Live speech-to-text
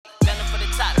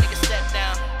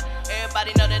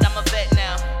Everybody know that I'm a vet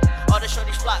now. All the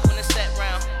shorties flock when it's set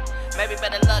round. Maybe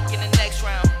better luck in the next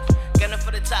round. Gunning for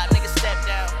the top, nigga step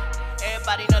down.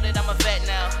 Everybody know that I'm a vet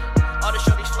now. All the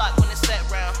shorties flock when it's set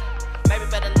round. Maybe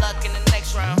better luck in the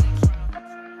next round.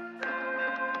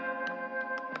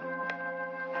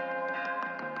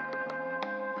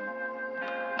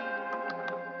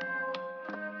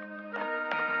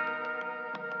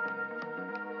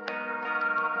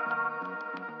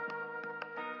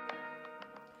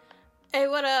 Hey,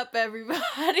 what up,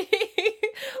 everybody?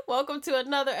 Welcome to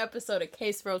another episode of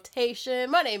Case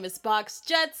Rotation. My name is Box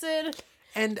Jetson.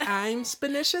 And I'm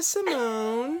Spanisha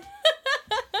Simone.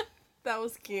 That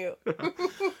was cute.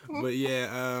 But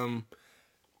yeah,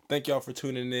 thank y'all for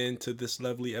tuning in to this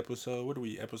lovely episode. What are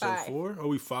we, episode 5. 4? Oh,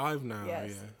 we 5 now. Yes.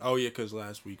 Yeah. Oh, yeah, because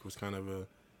last week was kind of a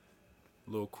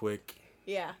little quick.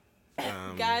 Yeah.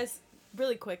 Guys,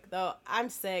 really quick, though. I'm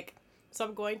sick, so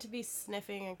I'm going to be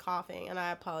sniffing and coughing, and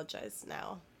I apologize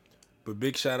now. But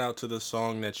big shout out to the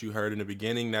song that you heard in the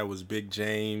beginning. That was Big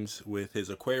James with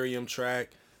his Aquarium track.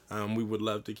 We would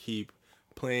love to keep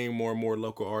playing more and more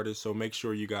local artists, so make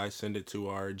sure you guys send it to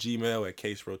our Gmail at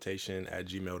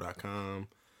caserotation@gmail.com.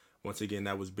 Once again,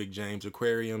 that was Big James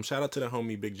Aquarium. Shout out to the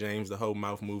homie Big James, the whole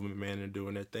mouth movement, man. They're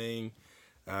doing their thing.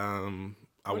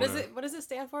 What does it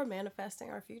stand for?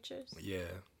 Manifesting our futures? Yeah.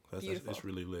 That's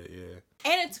really lit, yeah.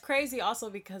 And it's crazy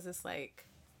also because it's like,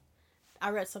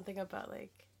 I read something about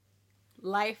like,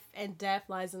 life and death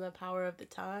lies in the power of the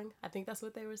tongue. I think that's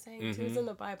what they were saying too. It's in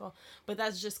the Bible. But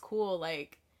that's just cool,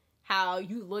 like, how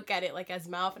you look at it like as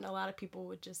mouth, and a lot of people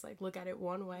would just like look at it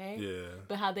one way. Yeah.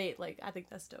 But how they, like, I think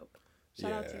that's dope.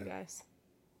 Shout out to you guys.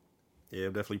 Yeah,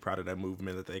 I'm definitely proud of that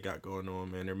movement that they got going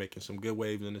on, man. They're making some good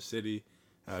waves in the city.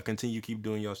 Continue, keep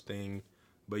doing y'all's thing.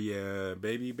 But yeah,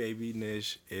 baby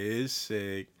Nish is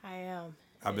sick. I am.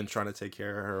 I've been trying to take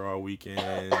care of her all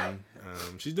weekend.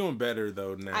 She's doing better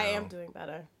though now. I am doing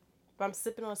better. But I'm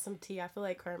sipping on some tea. I feel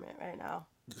like Kermit right now.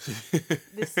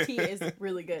 This tea is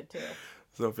really good too.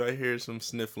 So if I hear some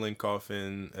sniffling,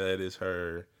 coughing, that is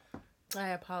her. I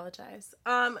apologize.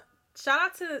 Shout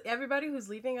out to everybody who's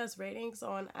leaving us ratings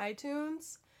on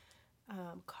iTunes.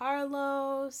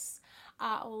 Carlos,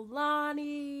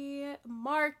 Aolani,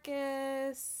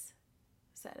 Marcus.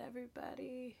 Is that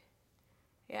everybody?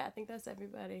 Yeah, I think that's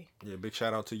everybody. Yeah, big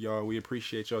shout out to y'all. We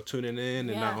appreciate y'all tuning in,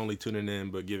 and not only tuning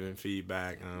in, but giving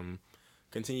feedback.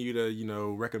 Continue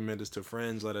to, recommend us to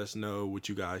friends. Let us know what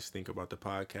you guys think about the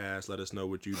podcast. Let us know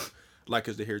what you'd like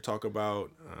us to hear talk about,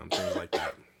 things like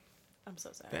that. I'm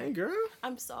so sorry. Dang, girl.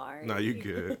 I'm sorry. No, you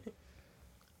good.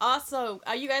 Also,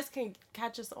 you guys can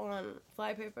catch us on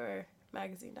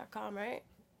flypapermagazine.com, right?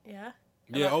 Yeah?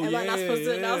 Yeah, am I not supposed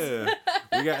to announce?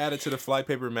 We got added to the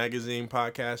Flypaper Magazine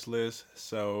podcast list,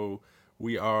 so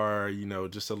we are,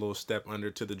 just a little step under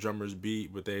to the Drummer's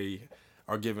Beat, but they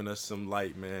are giving us some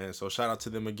light, man. So shout out to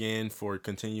them again for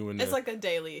continuing. It's like a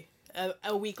daily,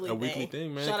 a weekly thing. A weekly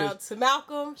thing, man. Shout out to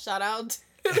Malcolm. Shout out to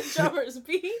the Drummer's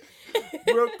Beat.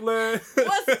 Brooklyn.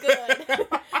 What's good?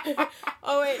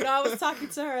 Oh, wait, no, I was talking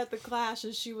to her at the class,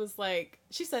 and she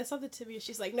said something to me, and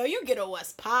she's like, no, you get a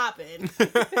what's poppin'.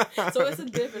 So it's a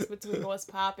difference between what's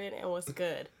poppin' and what's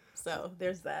good. So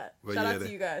there's that. But shout out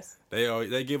to you guys.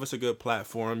 They give us a good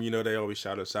platform. They always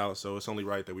shout us out, so it's only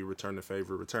right that we return the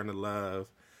favor, return the love.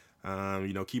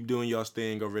 Keep doing y'all's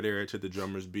thing over there to the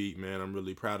Drummer's Beat, man. I'm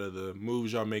really proud of the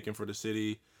moves y'all making for the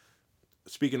city.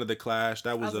 Speaking of the Clash,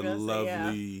 that was a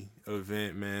lovely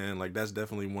event, man. Like, that's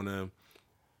definitely one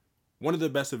of the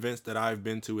best events that I've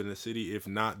been to in the city, if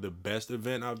not the best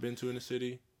event I've been to in the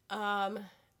city.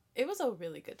 It was a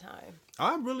really good time.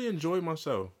 I really enjoyed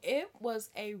myself. It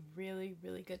was a really,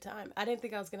 really good time. I didn't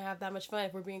think I was going to have that much fun,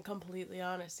 if we're being completely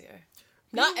honest here.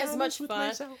 Not as much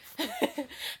fun.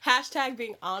 Hashtag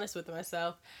being honest with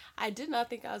myself. I did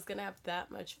not think I was going to have that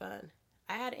much fun.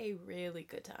 I had a really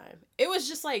good time. It was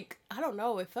just like, I don't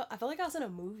know, I felt like I was in a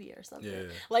movie or something. Yeah,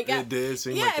 like it did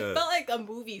seem like it felt like a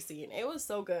movie scene. It was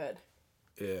so good.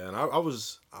 Yeah, and I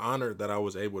was honored that I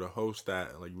was able to host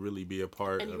that, like, really be a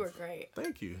part. And you were great.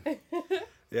 Thank you.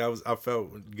 Yeah, I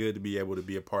felt good to be able to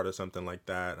be a part of something like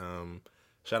that.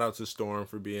 Shout out to Storm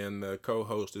for being the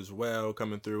co-host as well,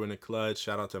 coming through in the clutch.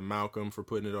 Shout out to Malcolm for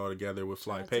putting it all together with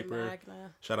Flypaper.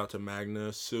 Shout out to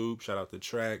Magna. Soup. Shout out to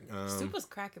Trek. Soup was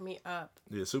cracking me up.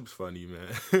 Yeah, Soup's funny,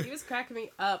 man. He was cracking me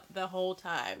up the whole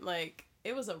time. Like,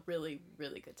 it was a really,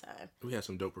 really good time. We had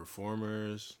some dope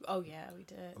performers. Oh yeah, we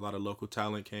did. A lot of local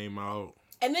talent came out.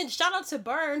 And then shout out to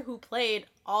Burn, who played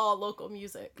all local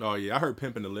music. Oh yeah, I heard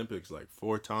Pimpin' Olympics like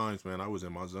 4 times, man. I was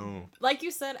in my zone. Like you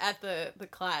said at the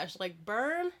Clash, like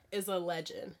Burn is a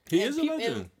legend. He is a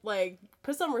legend. Like,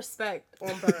 put some respect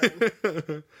on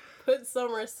Burn. Put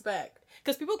some respect.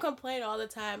 Because people complain all the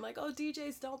time, like, oh,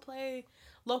 DJs don't play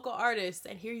local artists,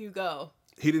 and here you go.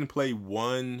 He didn't play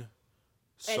one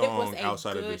song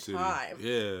outside of the city. Time.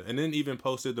 Yeah, and then even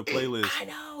posted the playlist I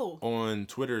know. on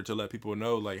Twitter to let people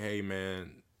know, like, hey,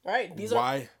 man, Right.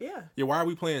 why are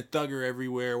we playing Thugger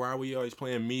everywhere? Why are we always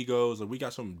playing Migos? Like, we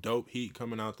got some dope heat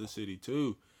coming out the city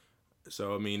too.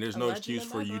 So I mean, there's no excuse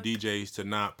for you DJs to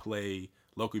not play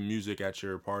local music at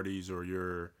your parties or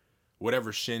your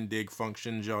whatever shindig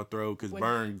functions y'all throw, because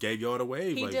Burn gave y'all the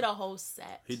wave. He did a whole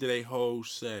set. He did a whole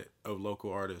set of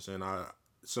local artists, and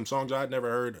some songs I'd never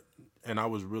heard, and I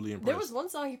was really impressed. There was one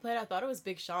song he played, I thought it was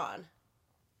Big Sean.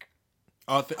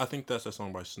 I think that's a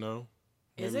song by Snow.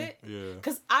 Maybe? Is it? Yeah.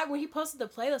 Because when he posted the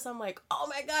playlist, I'm like, oh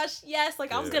my gosh, yes.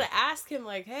 Like, I was going to ask him,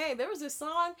 like, hey, there was this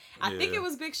song. I think it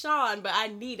was Big Sean, but I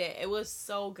need it. It was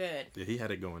so good. Yeah, he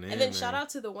had it going in. And then shout out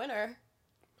to the winner.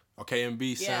 Oh,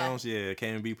 KMB Sounds? Yeah,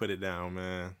 KMB put it down,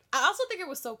 man. I also think it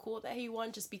was so cool that he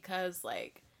won just because,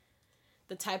 like,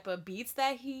 the type of beats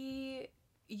that he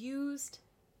used.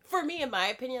 For me, in my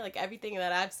opinion, like, everything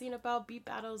that I've seen about beat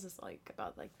battles is, like,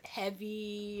 about, like,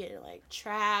 heavy and, like,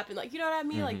 trap and, like, you know what I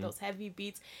mean? Mm-hmm. Like, those heavy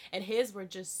beats. And his were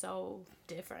just so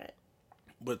different.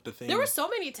 But the thing... There were so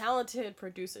many talented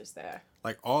producers there.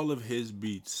 Like, all of his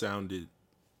beats sounded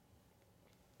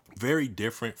very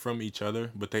different from each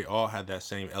other, but they all had that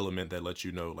same element that lets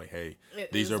you know, like, hey,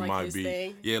 these are like my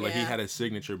beats. Yeah, like, he had a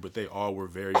signature, but they all were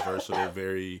very versatile,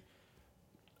 very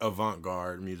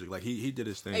avant-garde music. Like, he did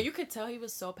his thing. And you could tell he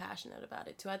was so passionate about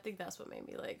it too. I think that's what made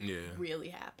me really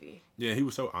happy. Yeah, he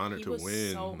was so honored to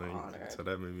win. So honored. So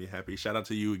that made me happy. Shout out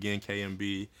to you again,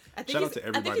 KMB. Shout out to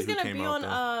everybody who came out. I think he's gonna be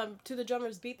on To the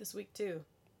Drummer's Beat this week too.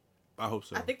 I hope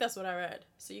so. I think that's what I read.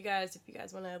 So you guys, if you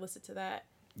guys want to listen to that,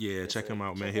 check him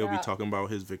out, man. He'll be talking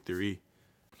about his victory,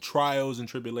 trials and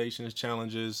tribulations,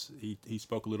 challenges. He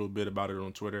spoke a little bit about it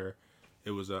on Twitter.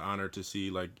 It was an honor to see,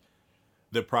 like,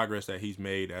 the progress that he's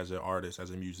made as an artist, as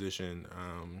a musician.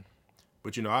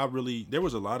 But, you know, there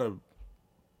was a lot of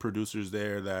producers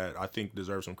there that I think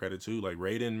deserve some credit too. Like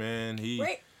Raiden, man,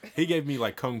 he gave me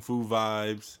like Kung Fu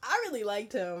vibes. I really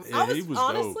liked him. Yeah, he was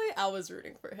honestly dope. I was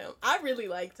rooting for him. I really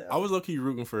liked him. I was low-key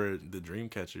rooting for the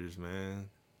Dreamcatchers, man.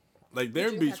 Like,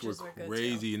 their beats were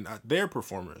crazy, and their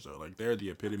performers though, like, they're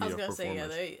the epitome of performers. I was gonna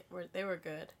say, they were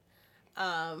good.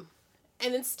 And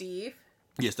then Steve.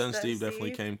 Yeah, Steve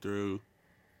definitely came through.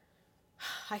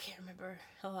 I can't remember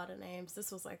a lot of names.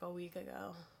 This was like a week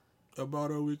ago. About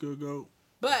a week ago.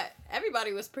 But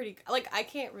everybody was pretty... Like, I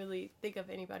can't really think of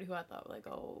anybody who I thought, like,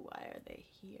 oh, why are they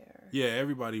here? Yeah,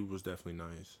 everybody was definitely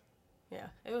nice. Yeah,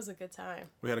 it was a good time.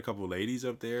 We had a couple of ladies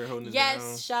up there holding it down.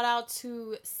 Yes, shout out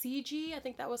to CG, I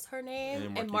think that was her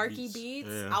name, and Marky Beats.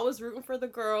 Yeah. I was rooting for the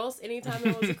girls. Anytime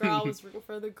there was a girl, I was rooting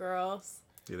for the girls.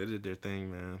 Yeah, they did their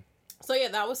thing, man. So yeah,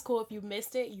 that was cool. If you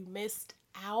missed it, you missed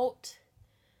out.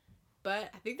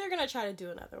 But I think they're going to try to do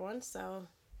another one, so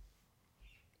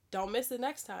don't miss it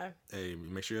next time. Hey,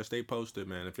 make sure you stay posted,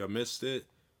 man. If y'all missed it,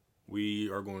 we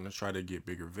are going to try to get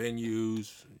bigger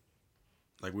venues.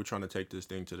 Like, we're trying to take this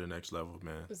thing to the next level,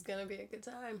 man. It's going to be a good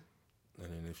time.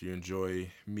 And then if you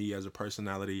enjoy me as a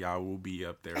personality, I will be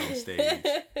up there on stage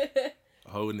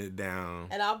holding it down.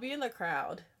 And I'll be in the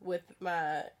crowd with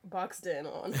my boxed in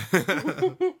on.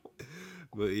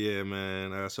 But yeah,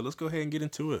 man. So let's go ahead and get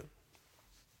into it.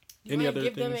 Any other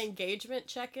things? Them engagement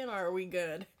check-in, or are we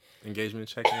good? Engagement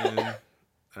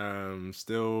check-in.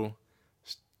 Still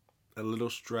a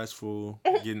little stressful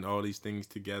getting all these things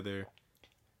together.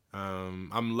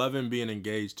 I'm loving being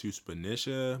engaged to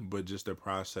Spanisha, but just the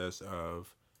process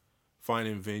of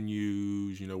finding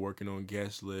venues, you know, working on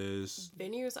guest lists.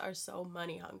 Venues are so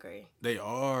money hungry. They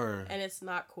are. And it's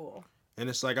not cool. And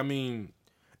it's like, I mean,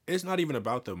 it's not even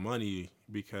about the money,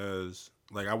 because,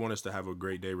 like, I want us to have a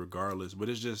great day regardless, but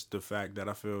it's just the fact that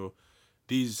I feel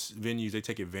these venues, they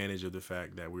take advantage of the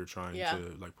fact that we're trying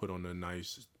to, like, put on a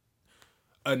nice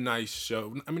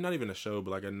show. I mean, not even a show,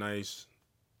 but like a nice...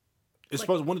 It's like,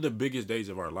 supposed one of the biggest days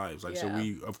of our lives. Like, so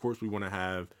we want to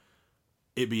have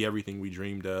it be everything we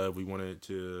dreamed of. We want it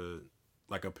to,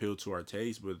 like, appeal to our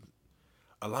taste. But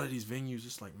a lot of these venues,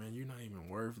 it's like, man, you're not even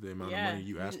worth the amount of money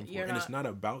you asking for. And it's not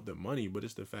about the money, but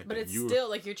it's the fact that you're... But it's still,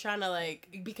 like, you're trying to, like,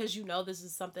 because you know this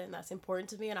is something that's important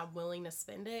to me and I'm willing to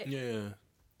spend it. Yeah.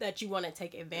 That you want to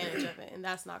take advantage of it. And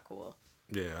that's not cool.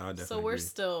 Yeah, I definitely So we're agree.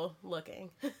 still looking,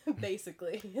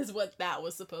 basically, is what that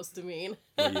was supposed to mean.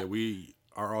 But yeah, we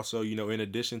are also, in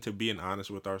addition to being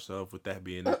honest with ourselves, with that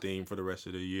being the theme for the rest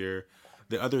of the year,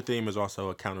 the other theme is also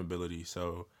accountability.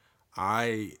 So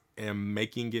I am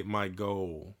making it my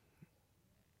goal.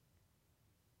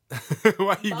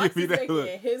 Why you Box give me is that making look?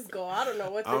 it his goal. I don't know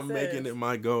what this I'm is. making it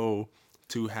my goal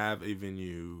to have a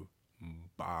venue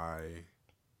by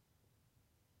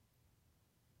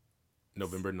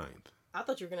November 9th. I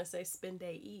thought you were going to say Spin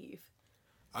Day Eve.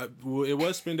 Well, it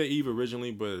was Spin Day Eve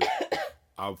originally, but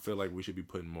I feel like we should be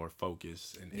putting more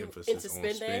focus and emphasis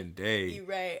on Spin Day. You're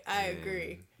right. I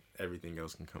agree. Everything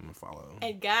else can come and follow.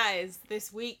 And guys,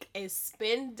 this week is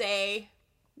Spin Day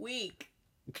week.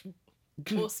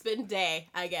 Well, Spin Day,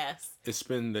 I guess. It's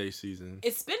Spin Day season.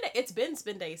 It's been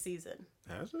Spin Day season.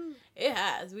 Has it? It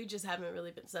has. We just haven't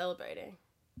really been celebrating.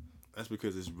 That's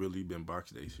because it's really been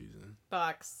Box Day season.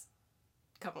 Box,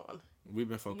 come on. We've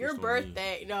been focused Your on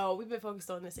birthday. No, we've been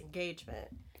focused on this engagement.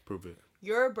 Prove it.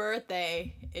 Your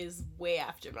birthday is way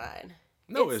after mine.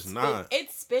 No, it's not.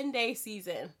 It's Spin Day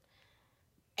season.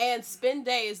 And Spin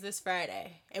Day is this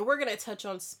Friday. And we're going to touch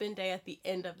on Spin Day at the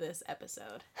end of this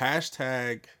episode.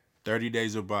 Hashtag 30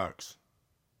 Days of Box.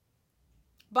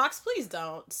 Box, please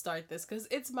don't start this because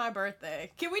it's my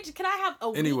birthday. Can I have a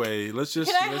week? Anyway, let's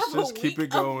just keep it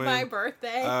going. My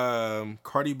birthday.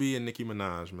 Cardi B and Nicki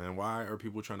Minaj, man. Why are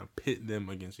people trying to pit them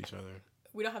against each other?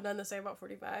 We don't have nothing to say about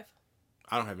 45.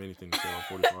 I don't have anything to say on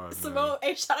 45. Simone,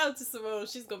 hey, shout out to Simone.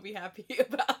 She's gonna be happy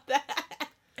about that.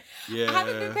 Yeah. I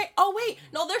haven't been paid. Oh wait,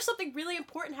 no, there's something really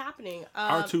important happening.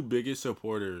 Our two biggest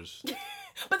supporters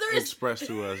but there is expressed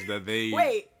to us that they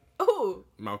wait. Ooh.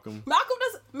 Malcolm,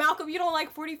 you don't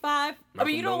like 45? I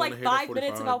mean, you don't like 5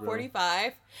 minutes about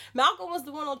 45? Malcolm was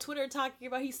the one on Twitter talking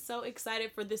about he's so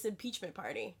excited for this impeachment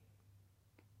party.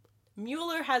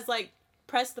 Mueller has,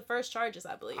 pressed the first charges,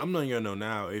 I believe. I'm letting you know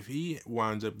now, if he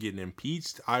winds up getting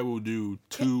impeached, I will do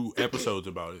 2 episodes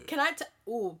about it.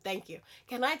 Ooh, thank you.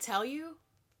 Can I tell you?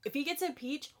 If he gets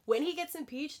impeached, when he gets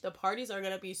impeached, the parties are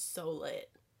going to be so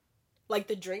lit. Like,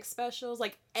 the drink specials,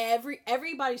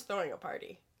 everybody's throwing a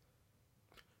party.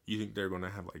 You think they're gonna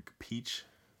have peach?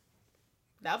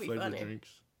 That'd be funny. Drinks?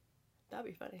 That'd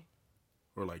be funny.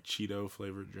 Or Cheeto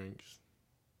flavored drinks?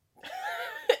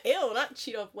 Ew, not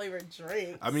Cheeto flavored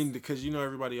drinks. I mean, because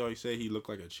everybody always say he looked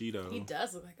like a Cheeto. He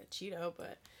does look like a Cheeto,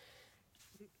 but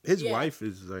his wife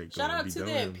is shout out to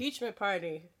the impeachment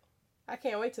party. I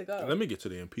can't wait to go. Let me get to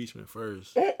the impeachment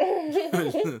first.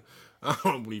 I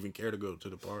don't even care to go to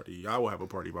the party. I will have a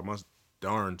party by my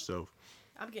darn self.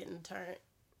 I'm getting turned.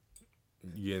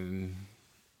 Getting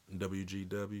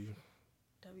WGW. WGW.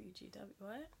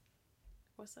 What?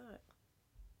 What's that?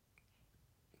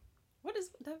 What is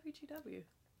WGW?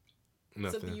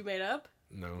 Nothing. Something you made up?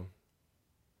 No.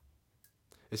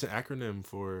 It's an acronym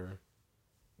for...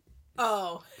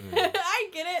 Oh. I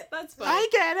get it. That's fine. I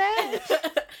get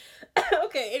it.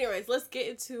 Okay, anyways, let's get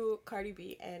into Cardi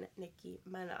B and Nicki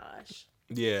Minaj.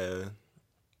 Yeah.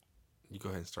 You go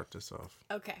ahead and start this off.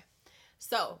 Okay.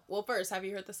 So, first, have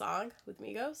you heard the song with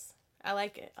Migos? I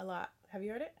like it a lot. Have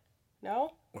you heard it?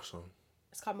 No? What song?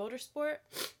 It's called Motorsport.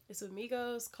 It's with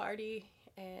Migos, Cardi,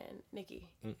 and Nicki.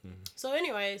 Mm-mm. So,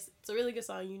 anyways, it's a really good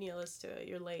song. You need to listen to it.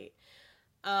 You're late.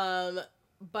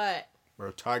 But...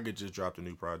 Bro, Tyga just dropped a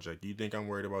new project. You think I'm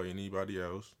worried about anybody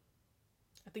else?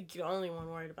 I think you're the only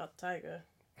one worried about Tyga.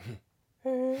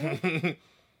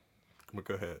 But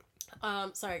go ahead.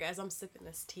 Sorry, guys. I'm sipping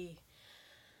this tea.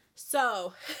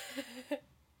 So,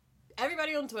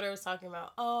 everybody on Twitter was talking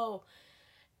about,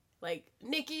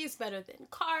 Nicki's better than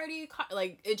Cardi.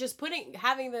 It just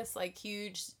having this,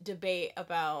 huge debate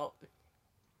about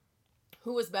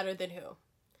who was better than who.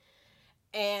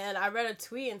 And I read a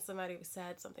tweet and somebody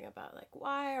said something about,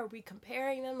 why are we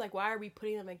comparing them? Why are we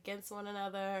putting them against one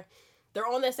another? They're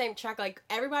on the same track.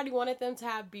 Everybody wanted them to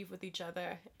have beef with each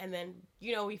other. And then,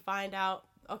 we find out,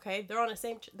 okay, they're on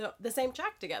the same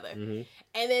track together. Mm-hmm.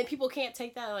 And then people can't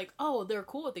take that they're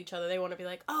cool with each other. They want to be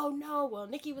oh, no, well,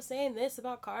 Nicki was saying this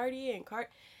about Cardi and Cardi.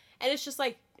 And it's just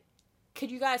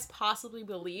could you guys possibly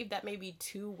believe that maybe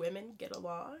 2 women get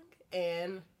along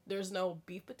and there's no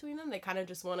beef between them? They kind of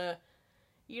just want to,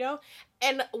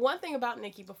 And one thing about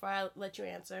Nicki, before I let you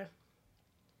answer,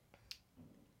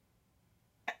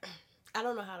 I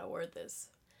don't know how to word this.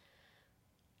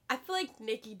 I feel like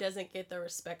Nicki doesn't get the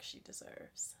respect she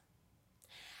deserves.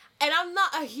 And I'm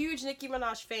not a huge Nicki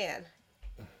Minaj fan.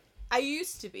 I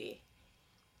used to be.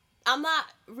 I'm not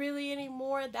really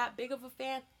anymore that big of a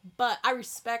fan, but I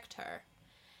respect her.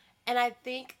 And I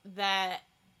think that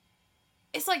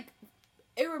it's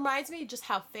it reminds me just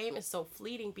how fame is so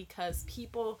fleeting because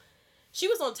people she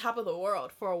was on top of the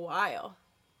world for a while.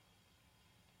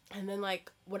 And then,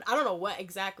 like, when I don't know what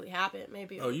exactly happened.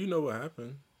 Maybe. Oh, you know what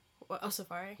happened? What,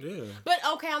 Safari? Yeah. But,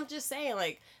 okay, I'm just saying,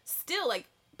 like, still, like,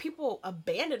 people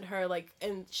abandoned her, like,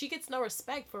 and she gets no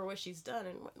respect for what she's done.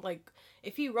 And, like,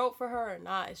 if he wrote for her or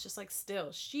not, it's just, like,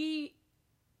 still. She,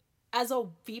 as a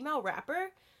female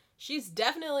rapper, she's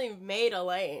definitely made a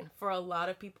lane for a lot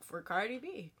of people for Cardi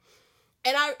B.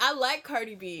 And I like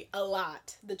Cardi B a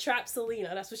lot. The Trap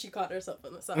Selena, that's what she called herself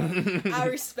in the song. I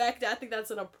respect it. I think that's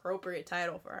an appropriate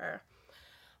title for her.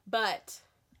 But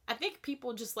I think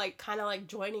people just, like, kind of, like,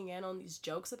 joining in on these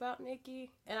jokes about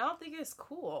Nicki. And I don't think it's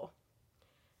cool.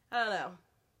 I don't know.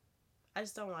 I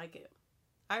just don't like it.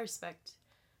 I respect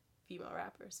female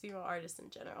rappers, female artists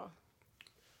in general.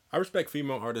 I respect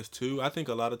female artists too. I think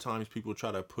a lot of times people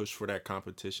try to push for that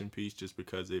competition piece just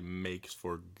because it makes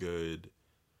for good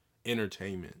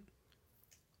entertainment.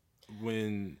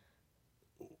 When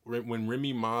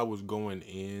Remy Ma was going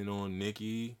in on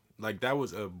Nicki, like, that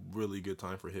was a really good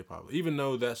time for hip hop. Even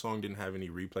though that song didn't have any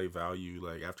replay value,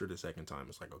 like, after the second time,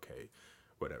 it's like, okay,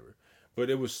 whatever. But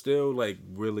it was still, like,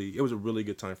 it was a really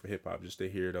good time for hip hop just to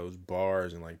hear those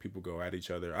bars and, like, people go at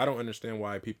each other. I don't understand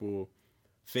why people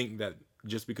think that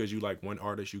just because you like one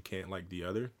artist, you can't like the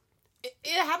other. It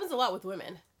happens a lot with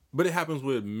women. But it happens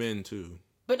with men too.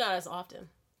 But not as often.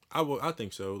 I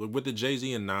think so. Like, with the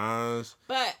Jay-Z and Nas,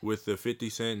 but with the 50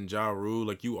 Cent and Ja Rule,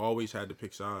 like, you always had to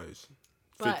pick sides.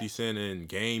 50 Cent and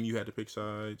Game, you had to pick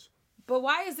sides. But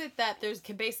why is it that there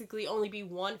can basically only be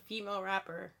one female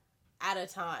rapper at a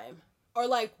time? Or,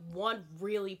 like, one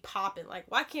really popping? Like,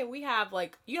 why can't we have,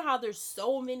 like, you know how there's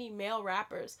so many male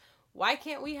rappers? Why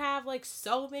can't we have, like,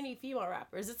 so many female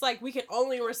rappers? It's like we can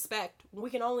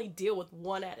only deal with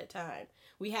one at a time.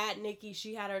 We had Nicki,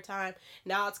 she had her time.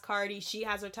 Now it's Cardi, she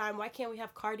has her time. Why can't we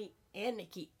have Cardi and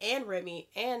Nicki and Remy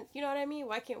and, you know what I mean?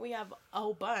 Why can't we have a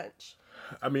whole bunch?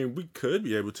 I mean, we could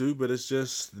be able to, but it's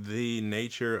just the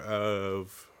nature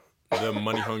of the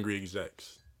money-hungry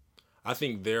execs. I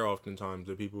think they're oftentimes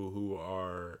the people who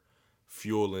are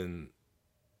fueling,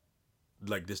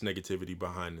 like, this negativity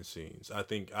behind the scenes. I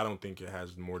don't think it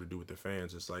has more to do with the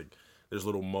fans. It's like there's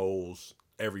little moles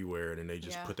everywhere, and they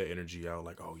just put their energy out,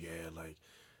 like, oh yeah, like,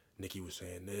 Nicki was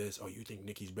saying this. Oh, you think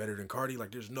Nicki's better than Cardi?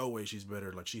 Like, there's no way she's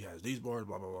better. Like, she has these bars,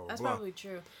 blah, blah, blah, That's blah. probably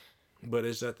true. But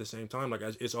it's at the same time, like,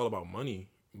 it's all about money.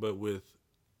 But with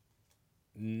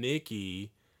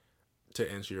Nicki,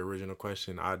 to answer your original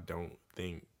question, I don't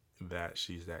think that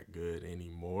she's that good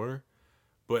anymore.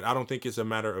 But I don't think it's a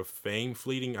matter of fame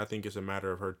fleeting. I think it's a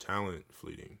matter of her talent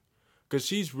fleeting. Because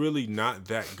she's really not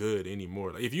that good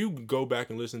anymore. Like, if you go back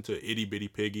and listen to Itty Bitty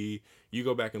Piggy, you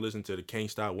go back and listen to the Can't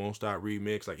Stop, Won't Stop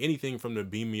remix, like, anything from the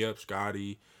Beam Me Up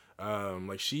Scotty,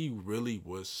 like, she really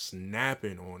was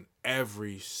snapping on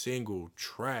every single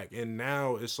track. And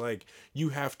now it's like you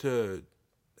have to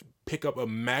pick up a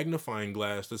magnifying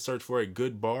glass to search for a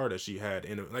good bar that she had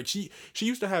in it. Like, she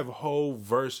used to have whole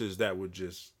verses that would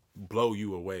just blow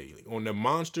you away. Like, on the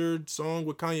Monster song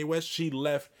with Kanye West, she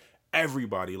left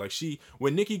everybody. Like,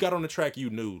 when Nicki got on the track, you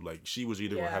knew, like, she was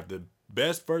either gonna have the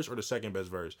best verse or the second best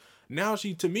verse. Now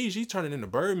to me, she's turning into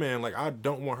Birdman. Like, I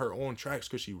don't want her on tracks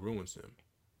because she ruins them.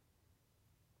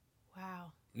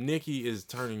 Wow. Nicki is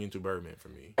turning into Birdman for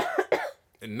me.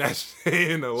 And that's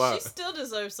saying a lot. She still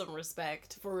deserves some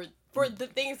respect for the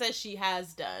things that she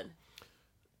has done.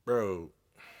 Bro,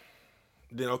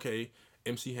 then okay,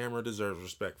 MC Hammer deserves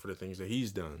respect for the things that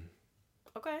he's done.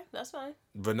 Okay, that's fine.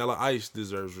 Vanilla Ice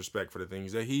deserves respect for the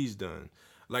things that he's done.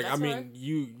 Like, that's I mean,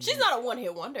 fine. She's not a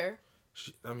one-hit wonder.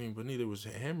 But neither was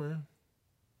Hammer.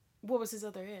 What was his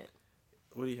other hit?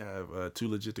 What do you have? Too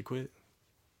Legit to Quit?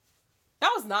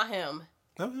 That was not him.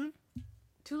 That was him?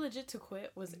 Too Legit to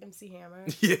Quit was MC Hammer.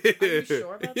 Yeah. Are you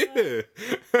sure about that?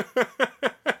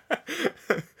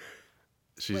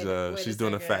 She's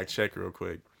doing a fact check real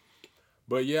quick.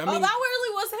 But yeah, I mean, that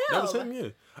really was him. That was him, yeah.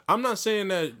 I'm not saying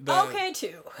that okay,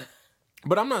 too.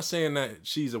 But I'm not saying that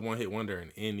she's a one-hit wonder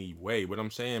in any way. But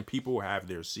I'm saying people have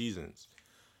their seasons.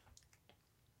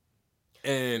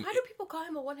 And why do people call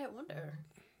him a one-hit wonder?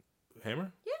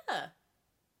 Hammer? Yeah.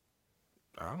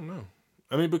 I don't know.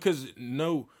 I mean, because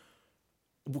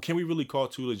can we really call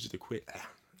Too Legit to Quit?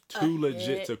 Too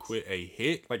Legit to Quit a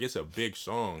hit? Like, it's a big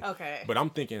song. Okay. But I'm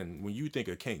thinking, when you think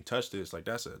of Can't Touch This, like,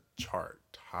 that's a chart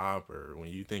topper. When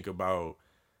you think about,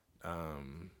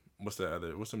 what's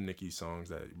some Nicki songs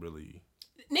that really...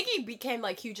 Nicki became,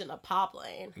 like, huge in the pop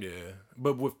lane. Yeah.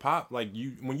 But with pop, like,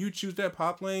 when you choose that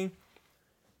pop lane,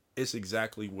 it's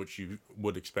exactly what you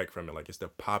would expect from it. Like, it's the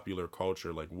popular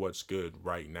culture, like, what's good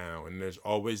right now. And there's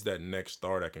always that next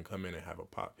star that can come in and have a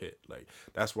pop hit. Like,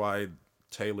 that's why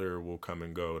Taylor will come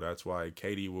and go. That's why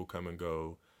Katy will come and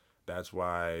go. That's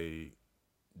why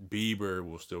Bieber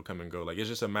will still come and go. Like, it's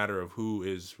just a matter of who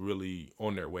is really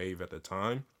on their wave at the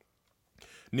time.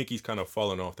 Nicki's kind of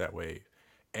fallen off that wave.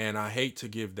 And I hate to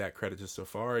give that credit to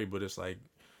Safari, but it's like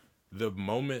the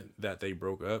moment that they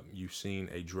broke up, you've seen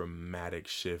a dramatic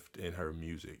shift in her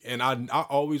music. And I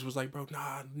always was like, bro,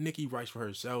 nah, Nicki writes for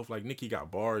herself. Like, Nicki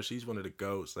got bars. She's one of the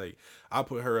GOATs. Like, I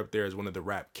put her up there as one of the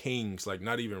rap kings. Like,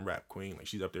 not even rap queen. Like,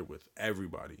 she's up there with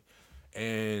everybody.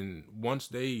 And once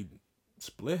they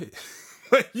split,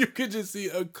 like, you could just see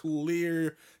a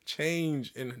clear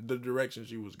change in the direction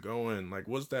she was going. Like,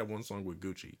 what's that one song with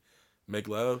Gucci? Make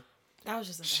Love? That was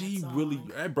just a bad She song. really,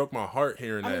 that broke my heart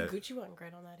hearing that. I mean, Gucci wasn't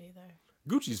great on that either.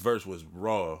 Gucci's verse was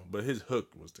raw, but his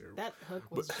hook was terrible. That hook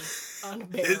was just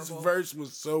unbearable. His verse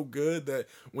was so good that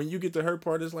when you get to her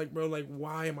part, it's like, bro, like,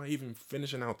 why am I even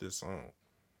finishing out this song?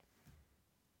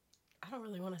 I don't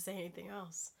really want to say anything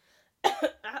else.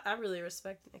 I really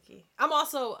respect Nicki. I'm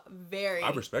also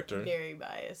I respect her. very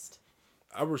biased.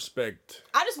 I respect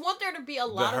I just want there to be a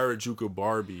lot the Harajuku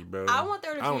Barbie, bro. I want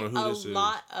there to I don't know be who this a is.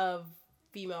 lot of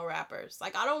female rappers.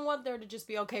 Like, I don't want there to just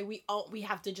be, okay, we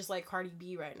have to just like Cardi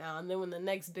B right now, and then when the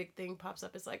next big thing pops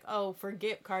up, it's like, oh,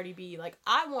 forget Cardi B. Like,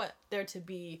 I want there to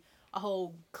be a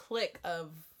whole clique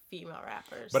of female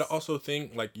rappers. But I also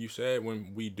think, like you said,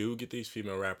 when we do get these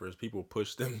female rappers, people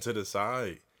push them to the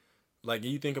side. Like,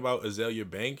 you think about Azalea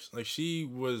Banks, like, she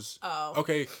was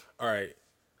okay. All right,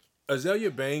 Azalea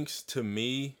Banks, to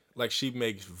me, like, she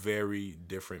makes very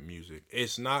different music.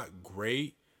 It's not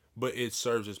great, but it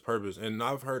serves its purpose. And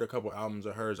I've heard a couple albums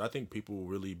of hers. I think people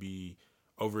really be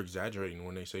over-exaggerating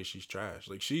when they say she's trash.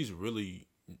 Like, she's really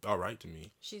all right to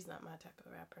me. She's not my type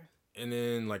of rapper. And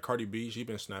then, like, Cardi B, she's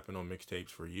been snapping on mixtapes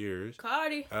for years.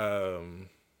 Cardi.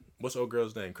 What's old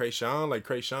girl's name? Krayshawn. Like,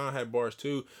 Krayshawn had bars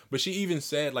too. But she even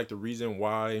said, like, the reason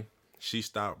why she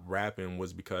stopped rapping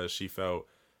was because she felt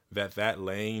that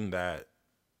lane, that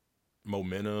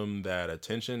momentum, that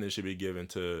attention, it should be given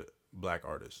to black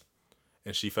artists.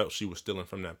 And she felt she was stealing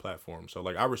from that platform. So,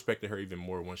 like, I respected her even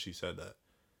more when she said that.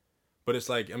 But it's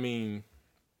like, I mean,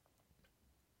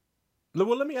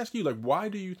 well, let me ask you, like, why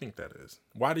do you think that is?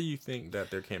 Why do you think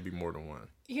that there can't be more than one?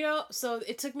 You know, so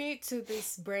it took me to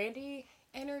this Brandy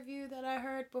interview that I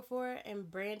heard before,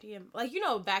 and Brandy and, like, you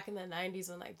know, back in the 90s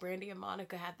when, like, Brandy and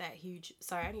Monica had that huge,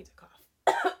 sorry, I need to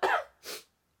cough.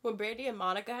 When Brandy and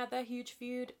Monica had that huge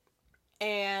feud,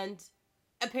 and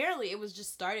apparently it was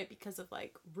just started because of,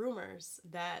 like, rumors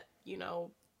that, you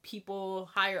know, people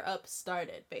higher up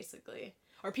started, basically.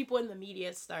 Or people in the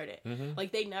media started. Mm-hmm.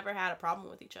 Like, they never had a problem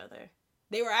with each other.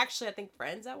 They were actually, I think,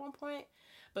 friends at one point,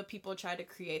 but people tried to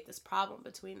create this problem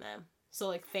between them. So,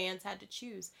 like, fans had to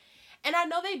choose. And I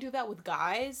know they do that with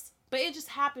guys, but it just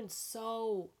happens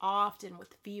so often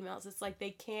with females. It's like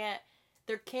there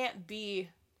can't be,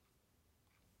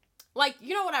 like,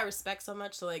 you know what I respect so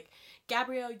much? So, like,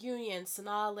 Gabrielle Union,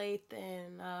 Sanaa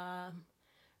Lathan,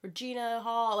 Regina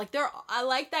Hall, like, I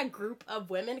like that group of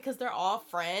women because they're all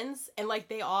friends, and, like,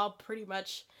 they all pretty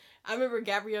much, I remember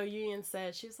Gabrielle Union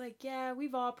said, she was like, yeah,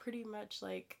 we've all pretty much,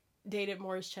 like, dated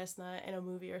Morris Chestnut in a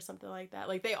movie or something like that.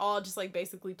 Like, they all just, like,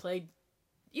 basically played,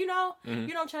 you know? Mm-hmm. You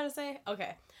know what I'm trying to say?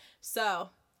 Okay. So,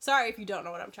 sorry if you don't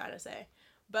know what I'm trying to say.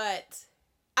 But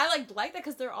I, like that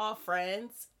because they're all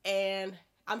friends, and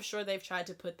I'm sure they've tried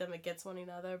to put them against one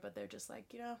another, but they're just like,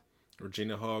 you know.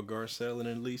 Regina Hall, Garcelle, and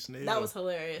Elise Neal. That was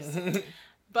hilarious.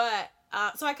 But,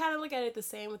 so I kind of look at it the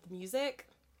same with music.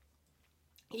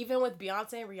 Even with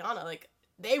Beyonce and Rihanna, like,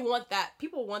 they want that.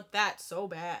 People want that so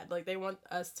bad. Like, they want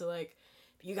us to, like,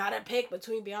 you gotta pick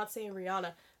between Beyonce and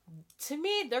Rihanna. To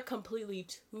me, they're completely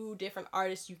two different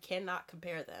artists. You cannot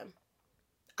compare them.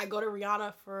 I go to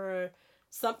Rihanna for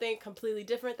something completely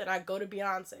different than I go to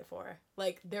Beyonce for.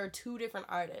 Like, they're two different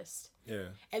artists. Yeah.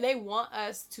 And they want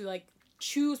us to, like,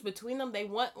 choose between them. They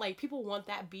want, like, people want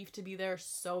that beef to be there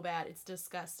so bad. It's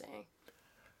disgusting.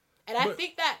 And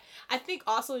I think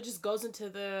also it just goes into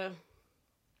the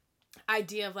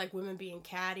idea of, like, women being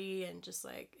catty and just,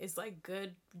 like, it's, like,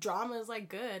 good. Drama is, like,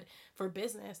 good for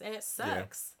business. And it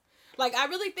sucks. Yeah. Like, I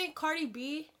really think Cardi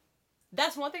B,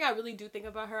 that's one thing I really do think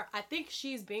about her. I think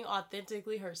she's being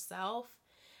authentically herself.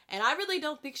 And I really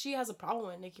don't think she has a problem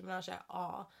with Nicki Minaj at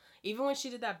all. Even when she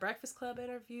did that Breakfast Club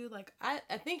interview, like, I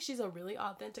think she's a really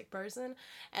authentic person.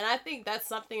 And I think that's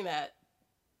something that,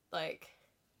 like,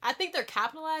 I think they're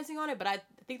capitalizing on it, but I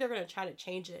think they're going to try to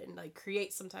change it and, like,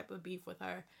 create some type of beef with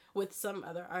her, with some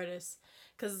other artists.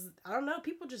 Because, I don't know,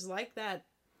 people just like that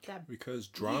because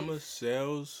drama beef.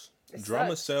 sells. It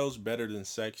Drama sucks. sells better than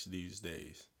sex these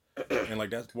days. And like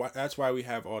that's why we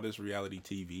have all this reality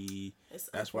TV.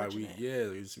 That's why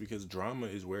it's because drama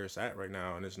is where it's at right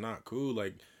now, and it's not cool.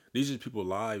 Like these are people's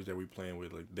lives that we playing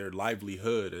with, like their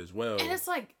livelihood as well. And it's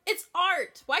like it's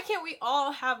art. Why can't we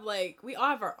all have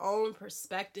our own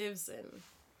perspectives? And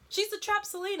she's the trap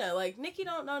Selena. Like Nicki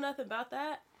don't know nothing about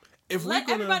that. Let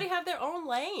everybody have their own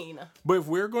lane. But if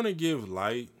we're gonna give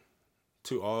light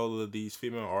to all of these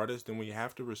female artists, then we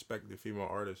have to respect the female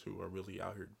artists who are really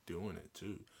out here doing it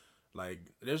too. Like,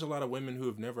 there's a lot of women who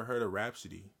have never heard of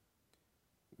Rhapsody.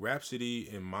 Rhapsody,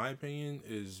 in my opinion,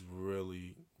 is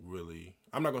really, really...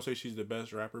 I'm not going to say she's the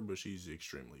best rapper, but she's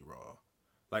extremely raw.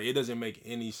 Like, it doesn't make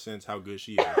any sense how good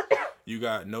she is. You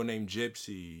got No Name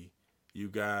Gypsy. You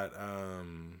got,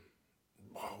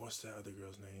 what's that other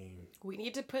girl's name? We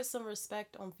need to put some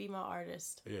respect on female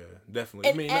artists. Yeah, definitely.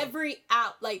 And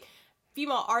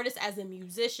female artists as in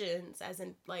musicians, as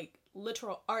in, like,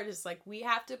 literal artists. Like, we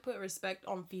have to put respect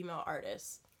on female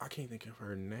artists. I can't think of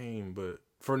her name, but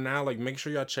for now, like, make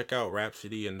sure y'all check out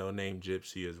Rhapsody and No Name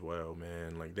Gypsy as well,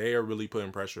 man. Like, they are really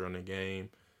putting pressure on the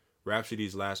game.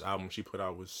 Rhapsody's last album she put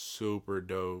out was super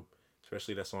dope,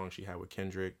 especially that song she had with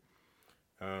Kendrick.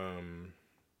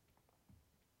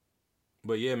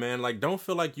 But yeah, man, like, don't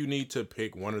feel like you need to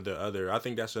pick one or the other. I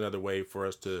think that's another way for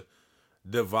us to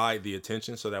divide the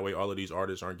attention, so that way all of these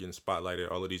artists aren't getting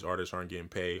spotlighted, all of these artists aren't getting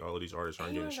paid, all of these artists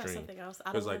aren't getting streamed. Something else.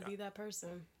 I don't want to be that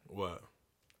person. What?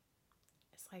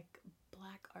 It's like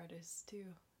black artists too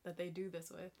that they do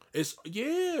this with. It's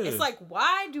like,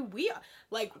 why do we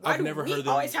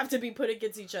always have to be put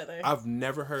against each other? I've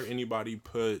never heard anybody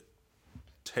put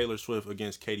Taylor Swift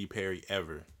against Katy Perry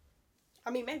ever.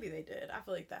 I mean, maybe they did. I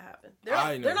feel like that happened.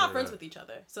 They're not friends with each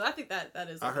other, so I think that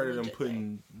is. I heard of them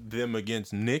putting them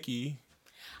against Nicki.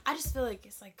 I just feel like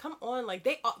it's like, come on, like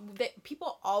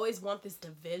people always want this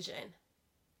division,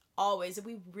 always, and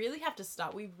we really have to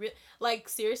stop. Like,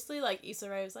 seriously, like Issa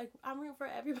Rae was like, I'm rooting for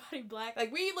everybody black.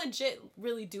 Like, we legit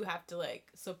really do have to like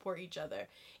support each other,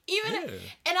 and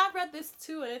I read this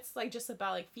too, and it's like just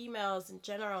about like females in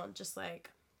general, and just like,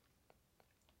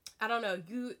 I don't know,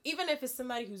 even if it's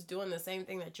somebody who's doing the same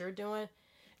thing that you're doing,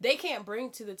 they can't bring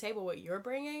to the table what you're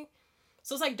bringing.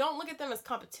 So it's like, don't look at them as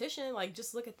competition. Like,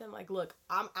 just look at them like, look,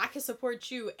 I can support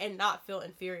you and not feel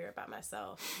inferior about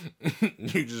myself.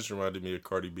 You just reminded me of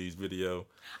Cardi B's video.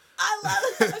 I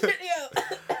love that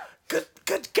video.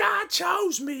 Good God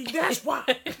chose me. That's why.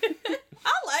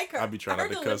 I like her. I'll be trying not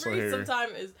to cuss on here.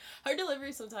 Her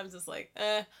delivery sometimes is like,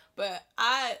 but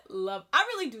I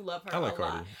really do love her. I like a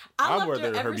Cardi. lot. I'd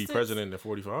rather her be president than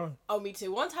 45. Oh, me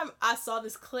too. One time I saw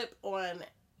this clip on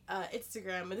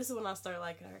Instagram, and this is when I started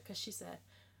liking her, because she said,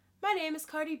 "My name is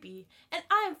Cardi B, and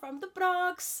I am from the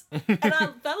Bronx." And I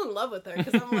fell in love with her,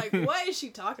 because I'm like, what is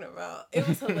she talking about? It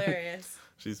was hilarious.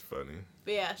 She's funny.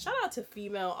 But yeah, shout out to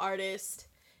female artists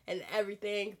and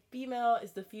everything. Female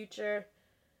is the future.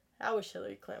 I wish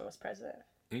Hillary Clinton was president.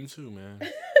 Me too, man.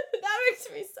 That makes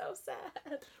me so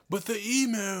sad. But the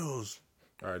emails.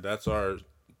 All right, that's our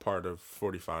part of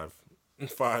 45.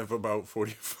 5 about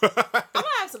 45. I'm gonna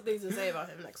have some things to say about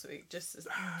him next week. Just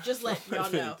let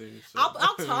y'all know.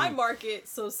 I'll time mark it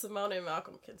so Simone and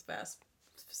Malcolm can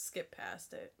skip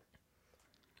past it.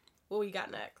 What we got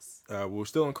next? We're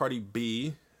still on Cardi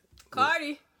B.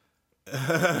 Cardi.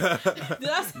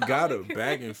 Gotta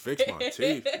back and fix my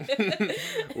teeth.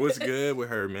 What's good with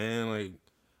her, man? Like,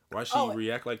 why she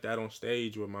react like that on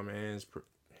stage with my man's?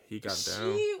 He got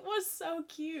down. She was so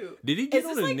cute. Did he get on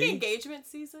his knee? Is this like engagement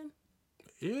season?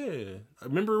 Yeah, I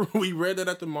remember we read that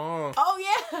at the mall.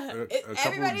 Oh yeah, a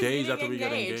couple of days after we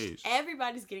got engaged.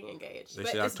 Everybody's getting engaged. They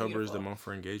said October is the month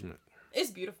for engagement. It's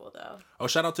beautiful though. Oh,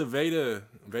 shout out to Veda.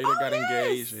 Veda got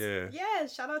engaged. Yeah. Yeah,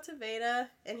 shout out to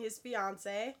Veda and his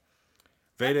fiance.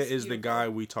 Veda is the guy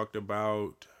we talked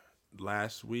about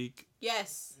last week.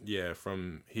 Yes. Yeah,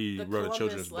 he wrote a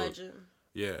children's book.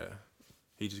 Yeah,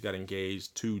 he just got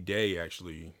engaged today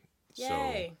actually.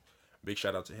 Yay! So big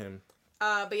shout out to him.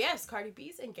 But yes, Cardi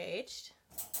B's engaged.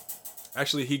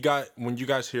 Actually, when you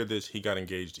guys hear this, he got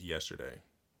engaged yesterday.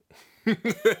 Okay.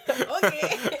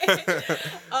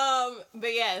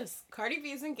 But yes, Cardi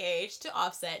B's engaged to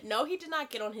Offset. No, he did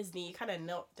not get on his knee. He kind of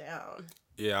knelt down.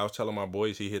 Yeah, I was telling my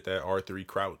boys he hit that R3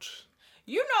 crouch.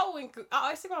 You know, I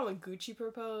always think about when Gucci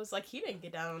proposed, like, he didn't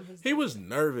get down on his knee. He was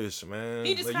nervous, man.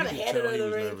 He just kind of handed her the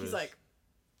ring. He's like...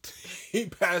 He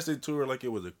passed it to her like it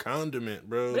was a condiment,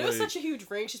 bro. But it was such a huge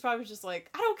ring. She's probably just like,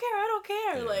 I don't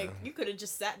care. Yeah. Like, you could have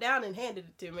just sat down and handed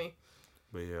it to me.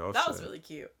 But yeah, that was really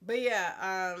cute. But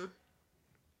yeah,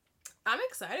 I'm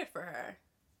excited for her.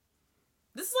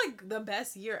 This is like the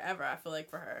best year ever, I feel like,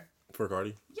 for her. For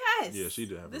Cardi? Yes. Yeah, she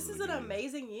did have This is an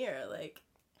amazing year. Like,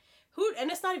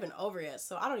 And it's not even over yet,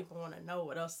 so I don't even want to know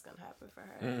what else is gonna happen for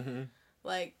her. Mm-hmm.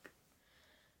 Like,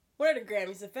 what are the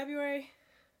Grammys in February?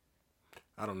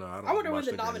 I don't know. I wonder when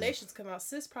the nominations come out.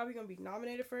 Sis probably gonna be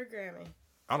nominated for a Grammy.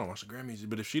 I don't watch the Grammys,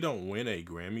 but if she don't win a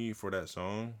Grammy for that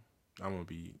song, I'm gonna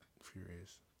be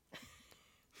furious.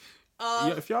 Yeah,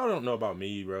 if y'all don't know about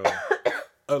me, bro,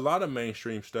 a lot of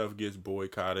mainstream stuff gets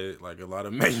boycotted. Like, a lot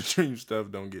of mainstream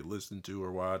stuff don't get listened to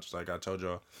or watched. Like I told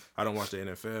y'all, I don't watch the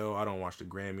NFL. I don't watch the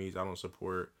Grammys. I don't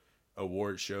support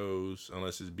award shows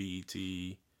unless it's BET.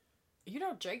 You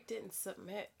know, Drake didn't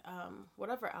submit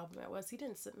whatever album it was. He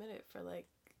didn't submit it for, like,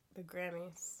 the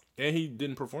Grammys. And he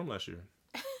didn't perform last year.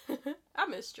 I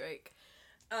miss Drake.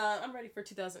 I'm ready for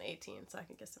 2018 so I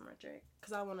can get some more Drake.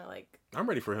 Because I want to, like... I'm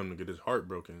ready for him to get his heart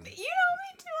broken. You know,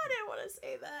 me too. I didn't want to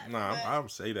say that. Nah, but... I'll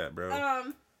say that, bro.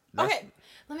 Okay,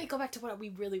 let me go back to what we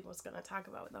really was going to talk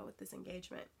about, though, with this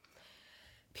engagement.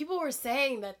 People were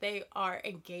saying that they are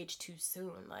engaged too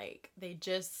soon. Like, they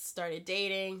just started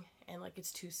dating, and, like,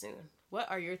 it's too soon.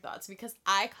 What are your thoughts? Because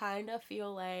I kind of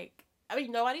feel like... I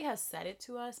mean, nobody has said it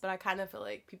to us, but I kind of feel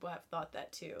like people have thought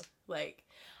that, too. Like...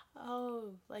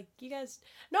 Oh, like, you guys...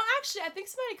 No, actually, I think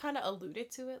somebody kind of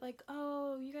alluded to it. Like,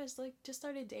 oh, you guys, like, just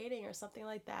started dating or something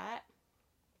like that.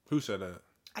 Who said that?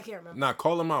 I can't remember. Nah,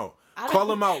 call him out. Call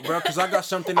him out, bro, because I got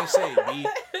something to say, B.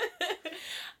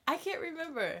 I can't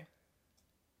remember.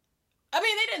 I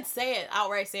mean, they didn't say it,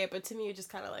 outright say it, but to me, it just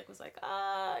kind of, like, was like,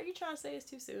 you trying to say it's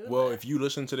too soon? Well, if you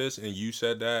listen to this and you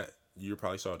said that, you're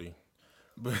probably salty.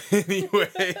 But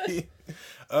anyway,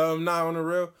 nah, on the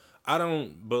real... I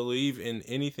don't believe in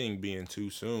anything being too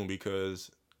soon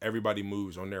because everybody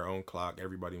moves on their own clock.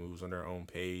 Everybody moves on their own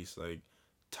pace. Like,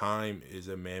 time is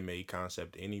a man-made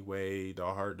concept anyway. The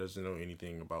heart doesn't know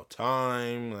anything about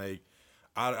time. Like,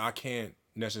 I can't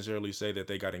necessarily say that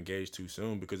they got engaged too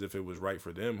soon because if it was right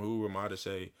for them, who am I to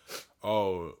say,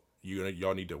 oh,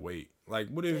 y'all need to wait? Like,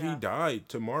 what if he died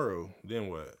tomorrow? Then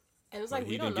what? And it's like,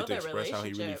 we don't know their relationship. How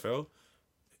he really felt.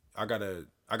 I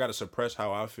gotta suppress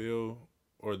how I feel.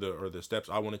 Or the steps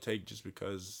I want to take just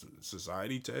because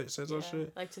society says that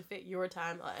shit. Like to fit your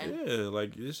timeline. Yeah,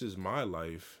 like this is my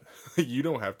life. You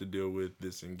don't have to deal with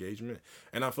this engagement.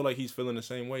 And I feel like he's feeling the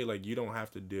same way. Like, you don't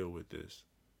have to deal with this.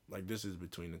 Like, this is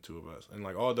between the two of us. And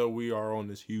like, although we are on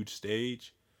this huge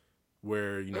stage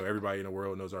where, you know, everybody in the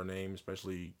world knows our name,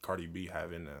 especially Cardi B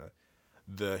having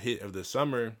the hit of the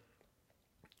summer,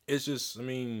 it's just, I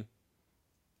mean,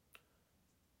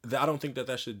 I don't think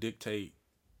that should dictate.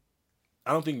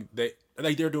 I don't think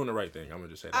they're doing the right thing. I'm gonna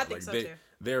just say that. I think so too.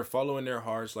 They're following their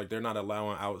hearts. Like, they're not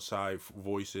allowing outside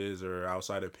voices or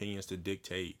outside opinions to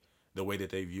dictate the way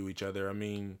that they view each other. I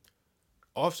mean,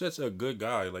 Offset's a good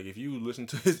guy. Like, if you listen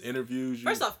to his interviews,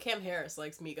 first off, Cam Harris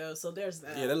likes Migos, so there's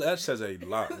that. Yeah, that says a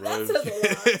lot, bro. That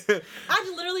says a lot.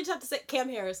 I literally just have to say Cam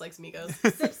Harris likes Migos.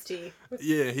 Sips tea.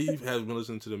 Yeah, he has been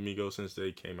listening to the Migos since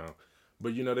they came out.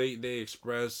 But you know, they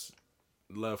express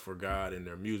love for God in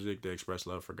their music. They express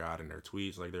love for God in their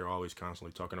tweets. Like, they're always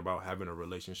constantly talking about having a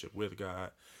relationship with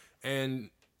God.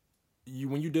 And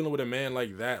when you're dealing with a man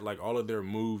like that, like, all of their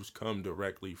moves come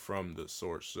directly from the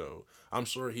source. So I'm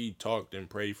sure he talked and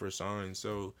prayed for signs.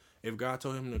 So if God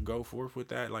told him to go forth with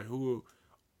that, like, who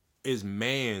is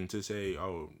man to say,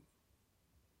 oh,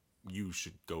 you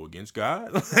should go against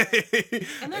God?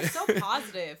 And they're so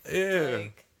positive. Yeah.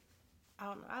 Like, I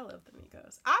don't know. I love the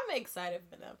Migos. I'm excited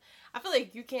for them. I feel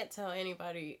like you can't tell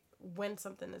anybody when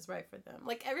something is right for them.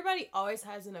 Like, everybody always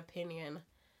has an opinion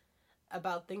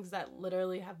about things that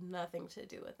literally have nothing to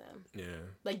do with them. Yeah.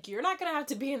 Like, you're not going to have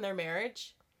to be in their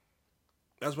marriage.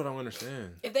 That's what I don't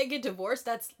understand. If they get divorced,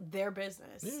 that's their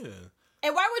business. Yeah.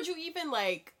 And why would you even,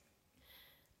 like...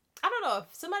 I don't know.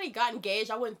 If somebody got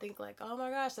engaged, I wouldn't think, like, oh my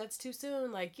gosh, that's too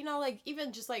soon. Like, you know, like,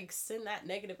 even just, like, send that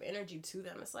negative energy to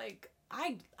them. It's like...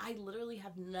 I literally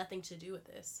have nothing to do with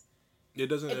this. It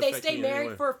doesn't. If they stay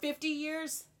married for 50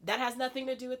 years, that has nothing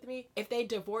to do with me. If they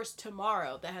divorce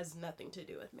tomorrow, that has nothing to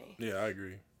do with me. Yeah, I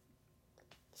agree.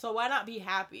 So why not be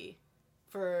happy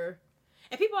for...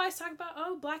 And people always talk about,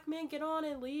 oh, black men get on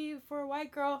and leave for a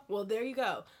white girl. Well, there you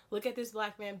go. Look at this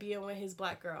black man being with his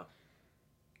black girl.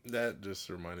 That just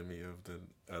reminded me of the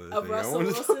other of thing Russell I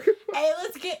Wilson. Hey,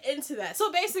 let's get into that.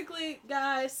 So basically,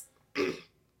 guys...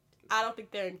 I don't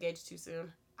think they're engaged too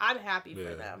soon. I'm happy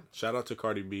for them. Shout out to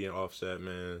Cardi B and Offset,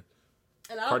 man.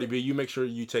 And Cardi B, you make sure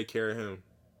you take care of him.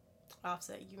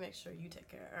 Offset, you make sure you take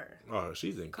care of her. Oh,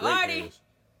 she's in great hands.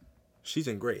 She's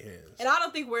in great hands. And I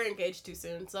don't think we're engaged too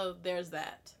soon, so there's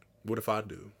that. What if I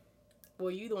do?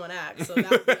 Well, you the one asked, so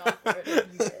that would be awkward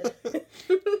if you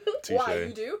did. Why,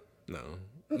 you do? No.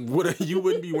 You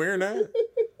wouldn't be wearing that?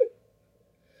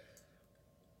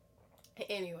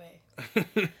 Anyway.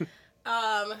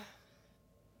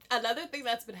 Another thing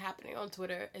that's been happening on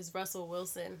Twitter is Russell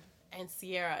Wilson and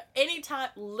Ciara.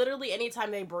 Literally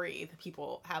anytime they breathe,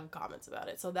 people have comments about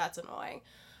it. So that's annoying.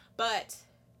 But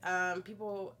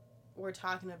people were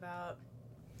talking about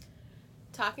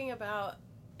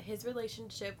his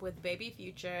relationship with Baby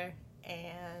Future,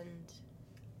 and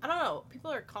I don't know,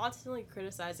 people are constantly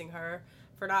criticizing her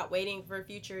for not waiting for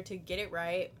Future to get it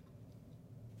right.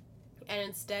 And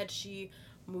instead she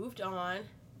moved on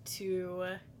to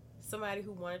somebody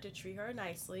who wanted to treat her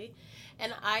nicely.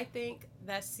 And I think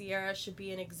that Ciara should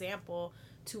be an example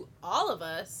to all of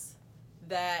us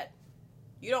that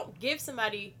you don't give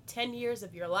somebody 10 years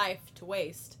of your life to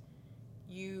waste.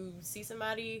 You see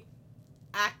somebody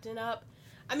acting up.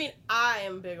 I mean, I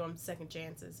am big on second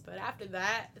chances, but after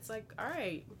that, it's like, all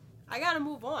right, I gotta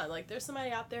move on. Like, there's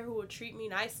somebody out there who will treat me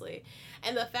nicely.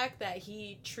 And the fact that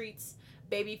he treats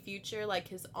Baby Future like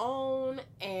his own,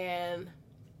 and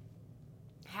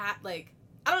I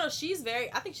don't know,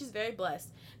 I think she's very blessed,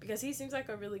 because he seems like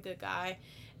a really good guy,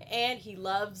 and he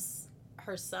loves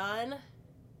her son,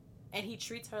 and he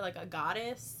treats her like a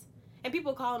goddess. And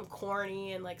people call him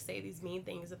corny and like say these mean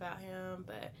things about him,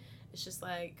 but it's just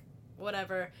like,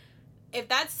 whatever. If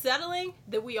that's settling,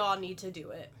 then we all need to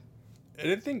do it.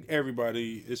 And I think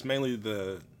everybody, it's mainly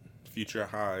the Future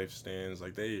Hive stands,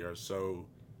 like they are so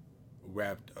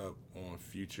wrapped up on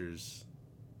Future's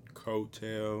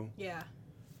coattail. Yeah.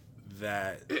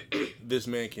 That this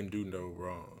man can do no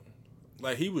wrong.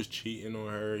 Like, he was cheating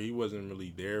on her. He wasn't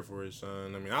really there for his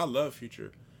son. I mean, I love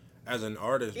Future as an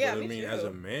artist, yeah, but I mean, as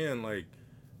a man, like,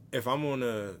 if I'm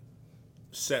gonna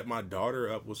set my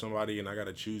daughter up with somebody and I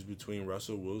gotta choose between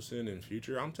Russell Wilson and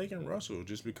Future, I'm taking Russell,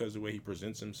 just because the way he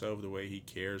presents himself, the way he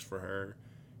cares for her.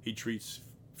 He treats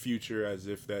Future as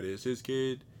if that is his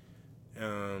kid.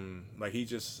 Like, he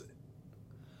just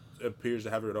appears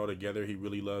to have it all together. He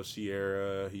really loves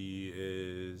Ciara.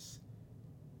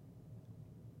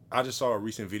 I just saw a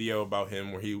recent video about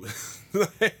him where he was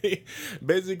like,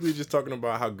 basically just talking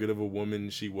about how good of a woman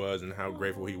she was and how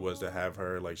grateful he was to have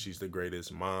her. Like, she's the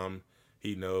greatest mom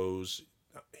he knows.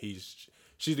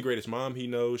 She's the greatest mom he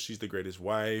knows. She's the greatest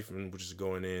wife, and which is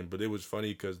going in. But it was funny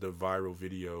because the viral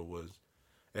video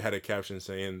it had a caption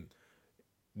saying,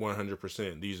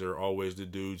 100%, these are always the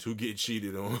dudes who get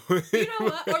cheated on. You know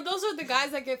what? Or those are the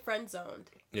guys that get friend zoned.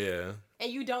 Yeah.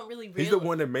 And you don't really realize. He's the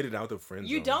one that made it out the friend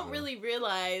zone. You don't really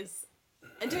realize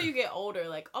until you get older,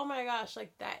 like, oh my gosh,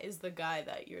 like, that is the guy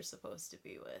that you're supposed to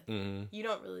be with. Mm-hmm. You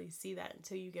don't really see that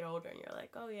until you get older, and you're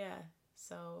like, oh yeah,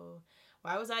 so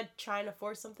why was I trying to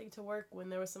force something to work when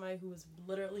there was somebody who was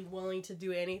literally willing to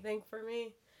do anything for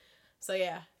me? So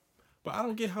yeah. But I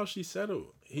don't get how she settled.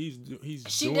 He's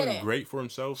She doing didn't. great for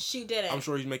himself. She didn't. I'm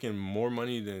sure he's making more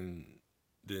money than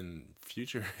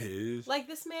Future is. Like,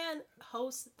 this man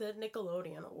hosts the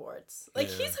Nickelodeon Awards. Like,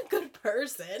 Yeah. he's a good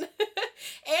person.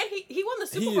 And he won the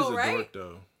Super He Bowl, is a right? dork,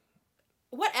 though.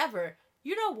 Whatever.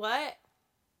 You know what?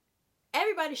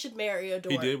 Everybody should marry a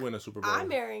dork. He did win a Super Bowl. I'm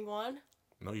marrying one.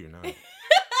 No, you're not.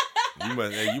 You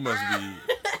must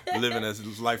be living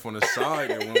his life on the side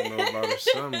and won't know about or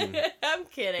something. I'm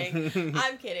kidding.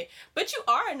 I'm kidding. But you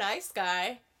are a nice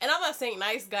guy. And I'm not saying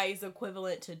nice guy is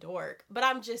equivalent to dork. But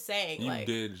I'm just saying, You like...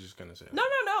 did just gonna say that. No.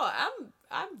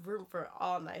 I'm rooting for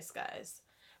all nice guys.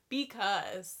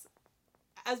 Because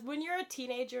as when you're a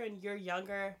teenager and you're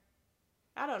younger,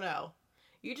 I don't know.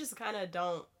 You just kind of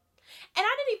don't... And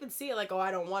I didn't even see it like, oh,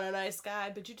 I don't want a nice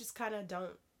guy. But you just kind of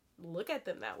don't look at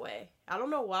them that way. I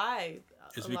don't know why.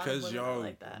 It's because y'all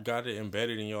like that. got it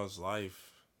embedded in y'all's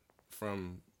life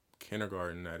from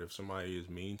kindergarten that if somebody is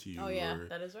mean to you, Oh yeah, or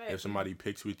that is right. if somebody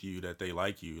picks with you that they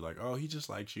like you, like, oh, he just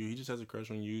likes you, he just has a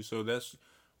crush on you. So that's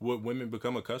what women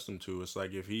become accustomed to. It's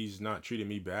like, if he's not treating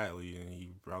me badly, then he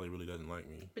probably really doesn't like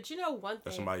me. But you know one thing.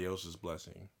 That's somebody else's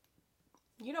blessing.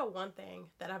 You know one thing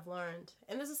that I've learned,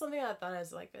 and this is something I thought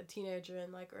as like a teenager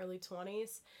in like early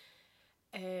 20s,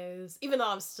 is even though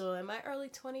I'm still in my earlier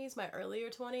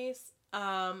 20s,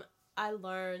 I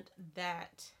learned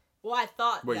that, well, I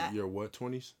thought Wait, that... you're what,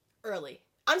 20s? Early.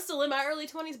 I'm still in my early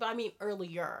 20s, but I mean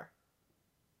earlier.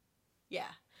 Yeah.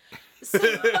 So,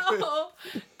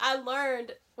 I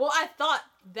learned... Well, I thought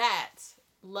that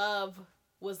love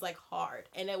was, like, hard,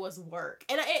 and it was work.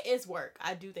 And it is work.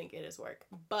 I do think it is work.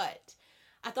 But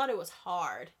I thought it was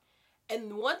hard.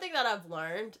 And one thing that I've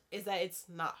learned is that it's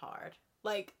not hard.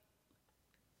 Like,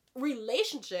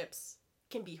 relationships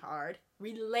can be hard.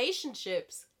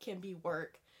 Relationships can be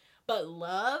work. But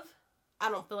love, I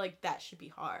don't feel like that should be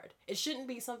hard. It shouldn't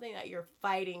be something that you're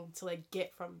fighting to, like,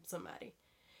 get from somebody.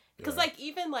 Because, like,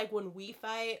 even, like, when we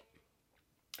fight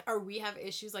or we have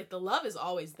issues, like, the love is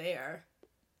always there.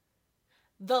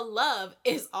 the love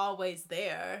is always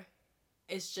there.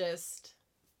 It's just,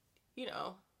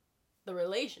 the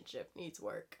relationship needs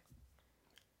work.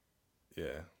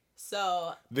 Yeah.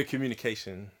 So. The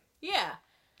communication. Yeah.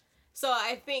 So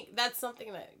I think that's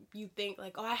something that you think,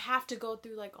 like, oh, I have to go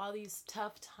through, like, all these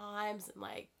tough times. And,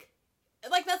 like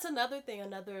that's another thing,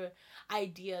 another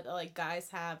idea that, like, guys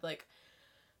have, like,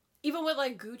 even with,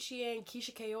 like, Gucci and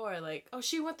Keisha Kayor, like, oh,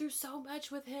 she went through so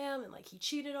much with him, and, like, he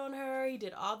cheated on her, he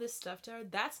did all this stuff to her.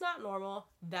 That's not normal.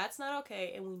 That's not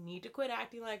okay, and we need to quit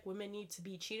acting like women need to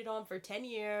be cheated on for 10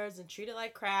 years and treated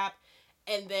like crap,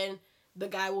 and then the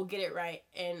guy will get it right,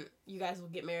 and you guys will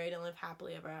get married and live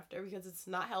happily ever after, because it's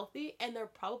not healthy, and there are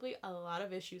probably a lot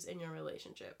of issues in your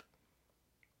relationship.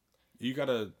 You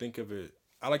gotta think of it,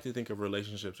 I like to think of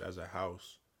relationships as a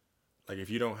house. Like,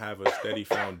 if you don't have a steady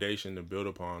foundation to build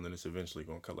upon, then it's eventually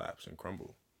going to collapse and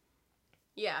crumble.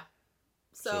 Yeah.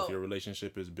 So if your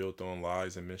relationship is built on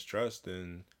lies and mistrust,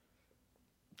 then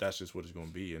that's just what it's going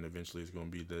to be. And eventually it's going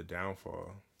to be the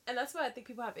downfall. And that's why I think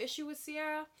people have issue with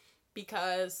Ciara,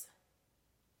 because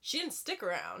she didn't stick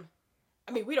around.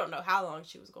 I mean, we don't know how long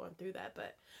she was going through that,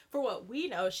 but for what we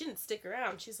know, she didn't stick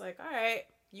around. She's like, all right,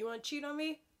 you want to cheat on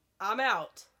me? I'm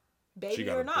out. Baby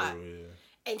or not. Through, yeah.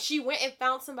 And she went and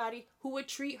found somebody who would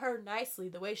treat her nicely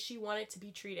the way she wanted to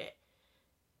be treated.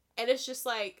 And it's just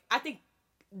like, I think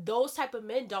those type of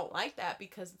men don't like that,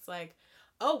 because it's like,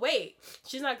 oh, wait,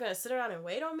 she's not going to sit around and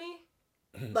wait on me?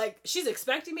 Like, she's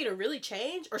expecting me to really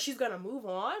change, or she's going to move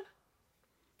on?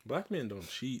 Black men don't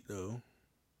cheat, though.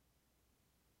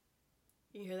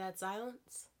 You hear that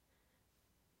silence?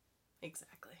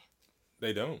 Exactly.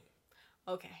 They don't.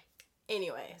 Okay.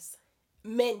 Anyways,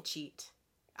 men cheat.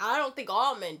 I don't think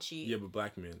all men cheat. Yeah, but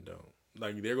black men don't.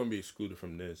 Like, they're going to be excluded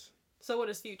from this. So what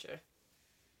is Future?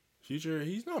 Future,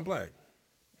 he's not black.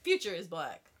 Future is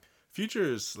black. Future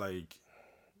is like...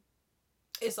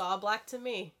 It's all black to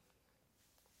me.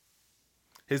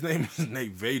 His name is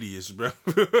Nate Vadius, bro.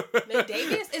 Nate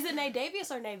Davius? Is it Nate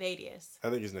Davius or Nate Vadius? I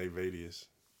think it's Nate Vadius.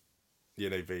 Yeah,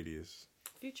 Nate Vadius.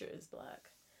 Future is black.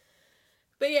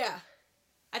 But yeah,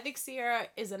 I think Ciara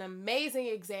is an amazing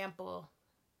example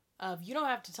of, you don't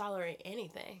have to tolerate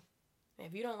anything.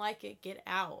 If you don't like it, get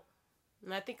out.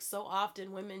 And I think so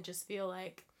often women just feel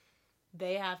like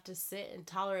they have to sit and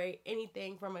tolerate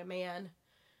anything from a man,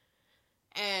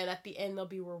 and at the end they'll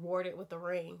be rewarded with a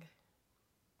ring.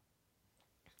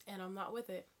 And I'm not with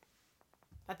it.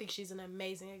 I think she's an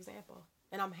amazing example.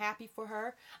 And I'm happy for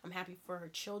her. I'm happy for her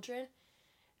children.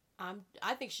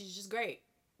 I think she's just great.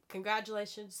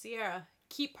 Congratulations, Ciara.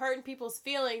 Keep hurting people's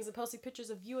feelings and posting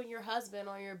pictures of you and your husband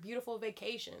on your beautiful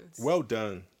vacations. Well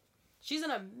done. She's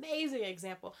an amazing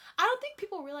example. I don't think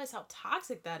people realize how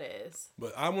toxic that is.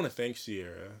 But I want to thank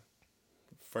Ciara,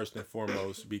 first and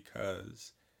foremost,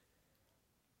 because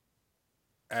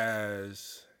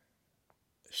as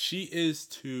she is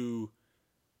to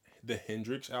the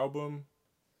Hendrix album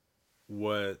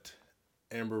what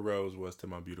Amber Rose was to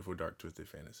My Beautiful Dark Twisted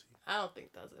Fantasy. I don't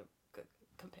think that's a good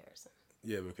comparison.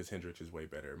 Yeah, because Hendrix is way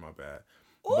better. My bad.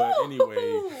 Ooh,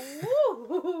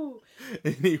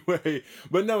 but anyway,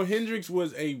 but no, Hendrix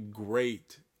was a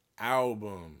great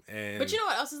album, and but you know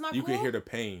what else is not you cool? can hear the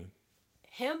pain.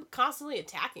 Him constantly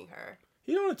attacking her.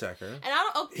 He don't attack her, and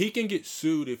I don't. He can get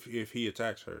sued if he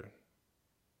attacks her.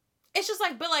 It's just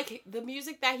like, but like the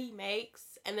music that he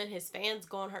makes, and then his fans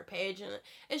go on her page, and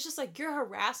it's just like, you're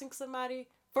harassing somebody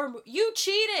for you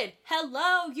cheated.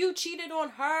 Hello, you cheated on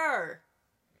her.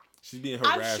 She's being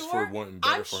harassed for wanting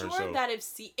better for herself. I'm sure that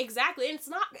exactly, and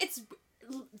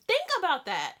think about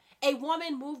that. A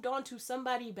woman moved on to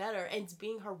somebody better and is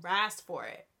being harassed for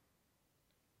it.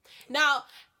 Now,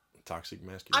 toxic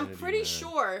masculinity. I'm pretty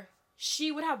sure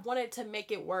she would have wanted to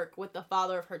make it work with the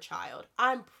father of her child.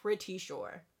 I'm pretty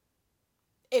sure.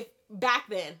 If back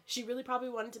then, she really probably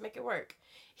wanted to make it work.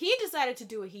 He decided to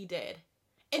do what he did,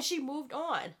 and she moved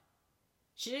on.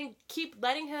 She didn't keep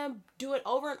letting him do it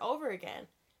over and over again.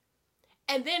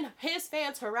 And then his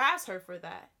fans harass her for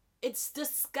that. It's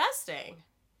disgusting.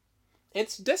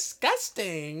 It's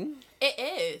disgusting. It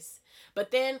is.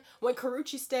 But then when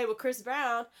Karrueche stayed with Chris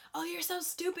Brown, oh, you're so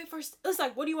stupid for... It's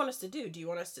like, what do you want us to do? Do you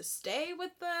want us to stay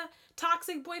with the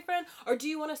toxic boyfriend? Or do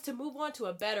you want us to move on to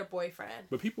a better boyfriend?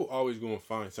 But people always going to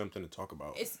find something to talk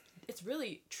about. It's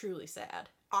really, truly sad.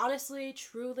 Honestly,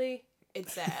 truly,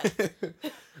 it's sad.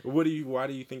 Why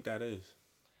do you think that is?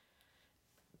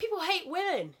 People hate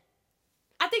women.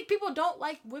 I think people don't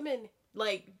like women.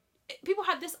 Like, people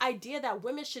have this idea that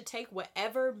women should take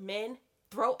whatever men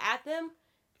throw at them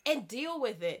and deal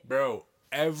with it. Bro,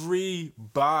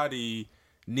 everybody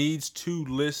needs to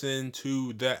listen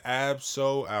to the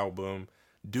Ab-Soul album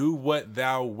Do what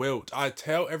thou wilt. I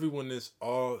tell everyone this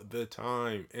all the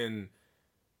time, and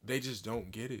they just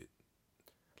don't get it.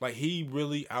 Like, he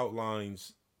really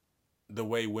outlines the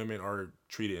way women are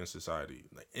treated in society,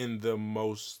 like, in the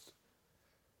most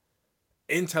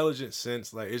intelligent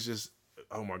sense. Like, it's just,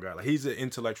 oh my God. Like, he's an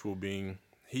intellectual being.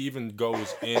 He even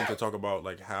goes in to talk about,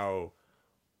 like, how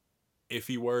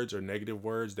iffy words or negative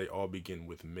words, they all begin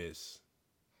with miss.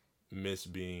 Miss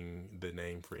being the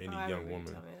name for any young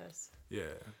woman. Tell me this.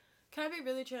 Yeah. Can I be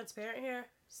really transparent here?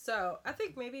 So, I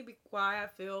think maybe why I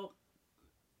feel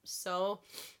so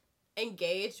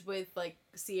engaged with, like,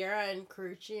 Sierra and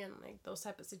Karrueche and, like, those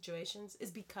type of situations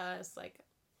is because, like,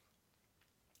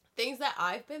 things that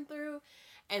I've been through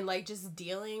and, like, just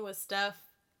dealing with stuff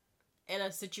in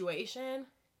a situation,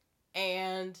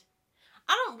 and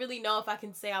I don't really know if I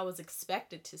can say I was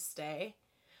expected to stay,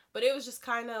 but it was just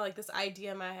kind of like this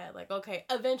idea in my head, like, okay,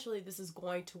 eventually this is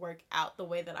going to work out the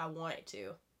way that I want it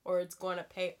to, or it's going to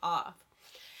pay off.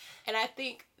 And I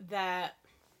think that,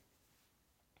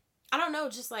 I don't know,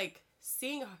 just like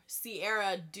seeing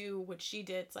Sierra do what she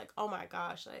did, it's like, oh my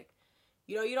gosh, like,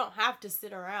 you know, you don't have to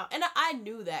sit around. And I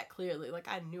knew that clearly, like,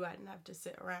 I knew I didn't have to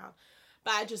sit around,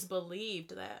 but I just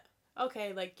believed that,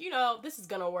 okay, like, you know, this is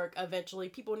gonna work eventually.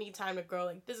 People need time to grow,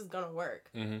 like, this is gonna work.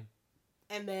 Mm-hmm.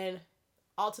 And then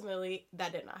ultimately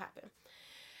that did not happen.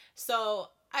 So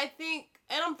I think,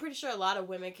 and I'm pretty sure a lot of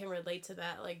women can relate to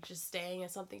that, like, just staying in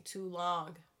something too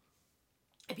long.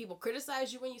 And people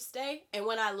criticize you when you stay. And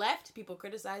when I left, people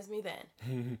criticized me then.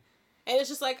 And it's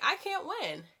just like, I can't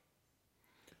win.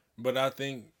 But I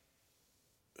think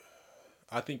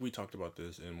we talked about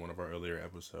this in one of our earlier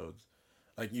episodes.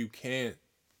 Like, you can't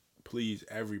please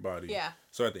everybody. Yeah.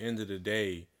 So at the end of the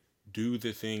day, do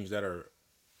the things that are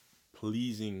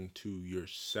pleasing to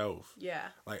yourself. Yeah.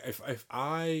 Like, if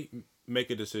I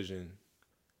make a decision,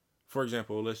 for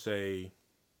example, let's say,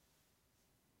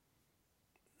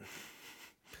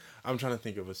 I'm trying to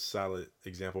think of a solid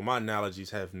example. My analogies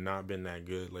have not been that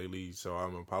good lately, so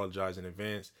I'm apologize in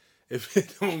advance if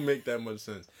it don't make that much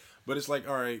sense. But it's like,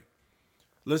 all right,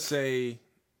 let's say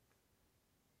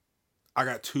I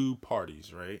got two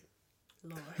parties, right?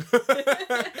 Lord.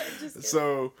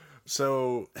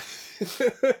 So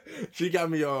she got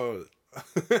me all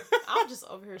I'm just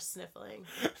over here sniffling.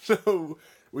 So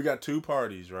we got two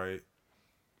parties, right?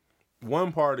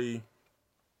 One party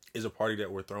is a party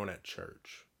that we're throwing at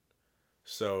church.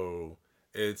 So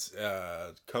it's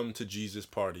come to Jesus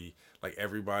party. Like,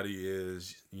 everybody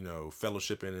is, you know,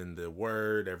 fellowshipping in the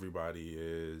word. Everybody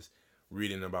is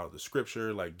reading about the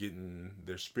scripture, like getting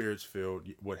their spirits filled,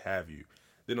 what have you.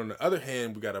 Then on the other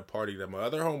hand, we got a party that my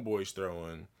other homeboy's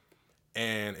throwing,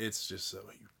 and it's just a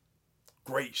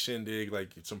great shindig, like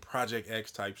some Project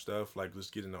X type stuff. Like, let's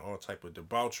get into all type of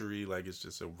debauchery. Like, it's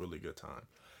just a really good time.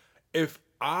 If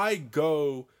I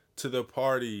go to the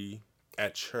party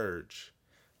at church,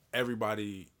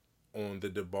 everybody on the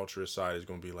debaucherous side is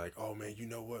going to be like, oh man, you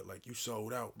know what? Like, you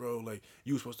sold out, bro. Like,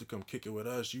 you were supposed to come kick it with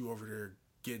us. You over there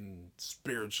getting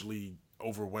spiritually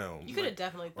overwhelmed. You could have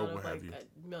definitely thought of like you.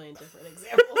 a million different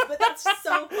examples, but that's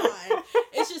so fun.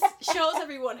 It just shows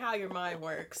everyone how your mind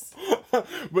works.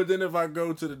 But then if I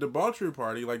go to the debauchery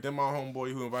party, like, then my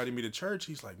homeboy who invited me to church,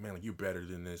 he's like, man, like, you're better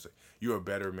than this. Like, you're a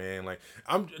better man. Like,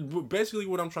 I'm basically,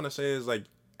 what I'm trying to say is, like,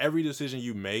 every decision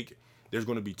you make, there's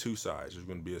going to be two sides. There's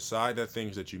going to be a side that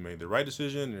thinks that you made the right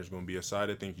decision, and there's going to be a side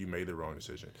that thinks you made the wrong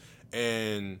decision.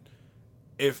 And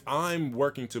if I'm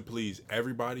working to please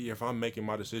everybody, if I'm making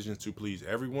my decisions to please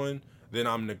everyone, then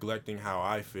I'm neglecting how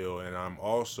I feel, and I'm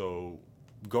also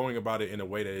going about it in a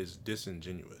way that is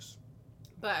disingenuous.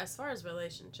 But as far as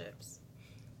relationships,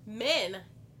 men,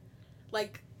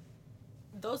 like,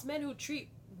 those men who treat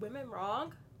women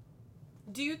wrong,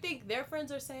 do you think their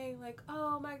friends are saying, like,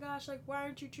 oh my gosh, like, why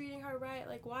aren't you treating her right?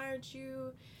 Like, why aren't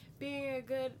you being a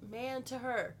good man to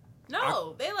her?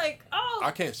 No, they like, oh.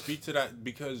 I can't speak to that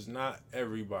because not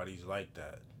everybody's like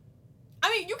that. I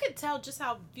mean, you can tell just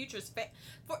how Future's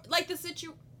for like the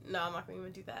No, I'm not going to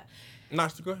even do that. Nah,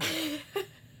 go ahead.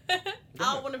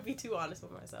 I don't want to be too honest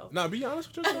with myself. Nah, be honest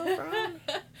with yourself,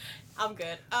 bro. I'm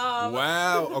good.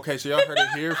 Wow. Okay, so y'all heard it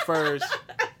here first.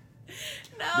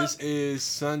 No. This is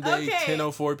Sunday,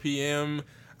 10:04 p.m.,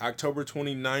 October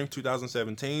 29th,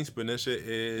 2017. Spanisha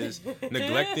is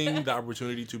neglecting the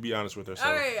opportunity to be honest with herself.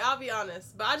 All right, I'll be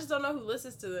honest. But I just don't know who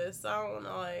listens to this. So I don't want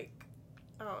to, like,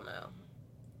 I don't know,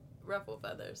 ruffle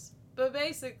feathers. But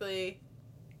basically,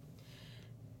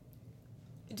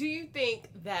 do you think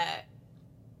that,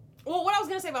 well, what I was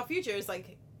going to say about Future is,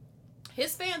 like,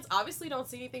 his fans obviously don't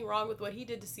see anything wrong with what he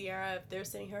did to Sierra if they're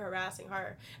seeing her harassing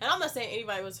her. And I'm not saying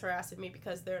anybody was harassing me,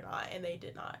 because they're not, and they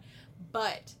did not.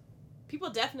 But people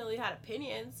definitely had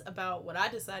opinions about what I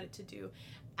decided to do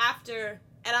after,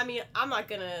 and I mean, I'm not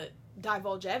gonna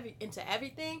divulge into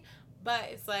everything, but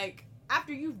it's like,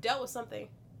 after you've dealt with something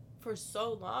for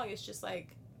so long, it's just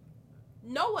like,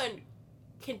 no one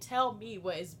can tell me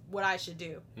what I should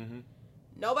do. Mm-hmm.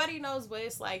 Nobody knows what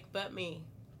it's like but me.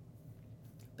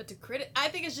 But to I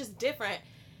think it's just different.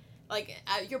 Like,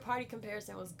 your party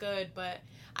comparison was good, but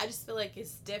I just feel like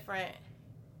it's different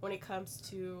when it comes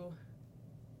to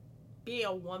being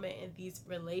a woman in these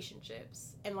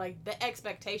relationships and, like, the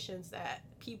expectations that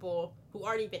people who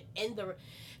aren't even in the...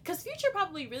 Because Future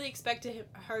probably really expected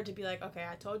her to be like, okay,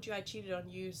 I told you I cheated on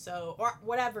you, so... Or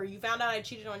whatever, you found out I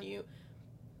cheated on you,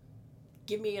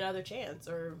 give me another chance,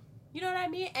 or... You know what I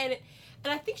mean? And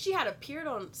I think she had appeared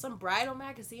on some bridal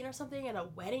magazine or something in a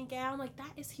wedding gown. Like,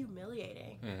 that is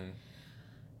humiliating.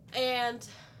 Mm-hmm. And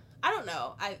I don't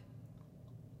know. I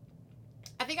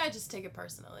think I just take it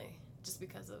personally, just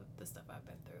because of the stuff I've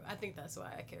been through. I think that's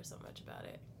why I care so much about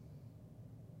it.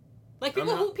 Like,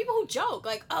 people who joke,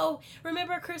 like, oh,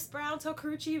 remember Chris Brown told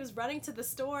Karrueche he was running to the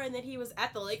store and then he was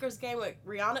at the Lakers game with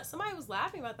Rihanna? Somebody was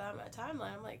laughing about that on my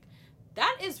timeline. I'm like,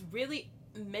 that is really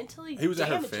mentally He was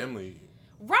damaging. at her family.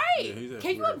 Right. Yeah,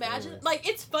 Can you imagine? Like,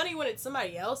 it's funny when it's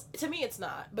somebody else. To me, it's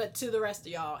not. But to the rest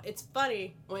of y'all, it's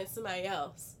funny when it's somebody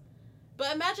else.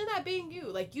 But imagine that being you.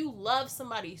 Like, you love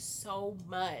somebody so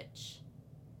much.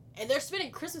 And they're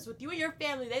spending Christmas with you and your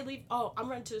family. They leave. Oh, I'm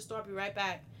running to the store. I'll be right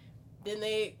back. Then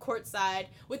they courtside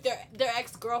with their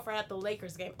ex-girlfriend at the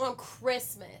Lakers game on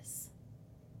Christmas.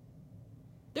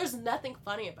 There's nothing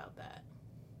funny about that.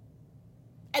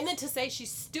 And then to say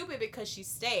she's stupid because she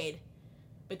stayed.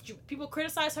 But people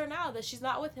criticize her now that she's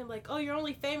not with him. Like, oh, you're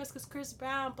only famous because Chris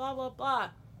Brown, blah, blah, blah.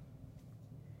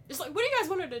 It's like, what do you guys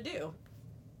want her to do?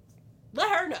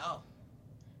 Let her know.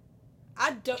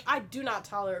 I do not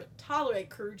tolerate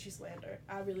Karrueche slander.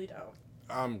 I really don't.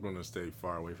 I'm going to stay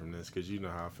far away from this because you know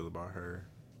how I feel about her.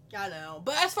 I know.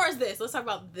 But as far as this, let's talk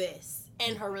about this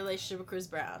and her relationship with Chris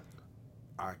Brown.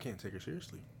 I can't take her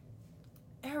seriously.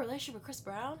 In her relationship with Chris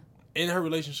Brown? In her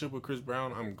relationship with Chris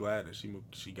Brown, I'm glad that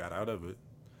she got out of it.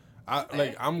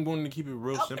 I'm going to keep it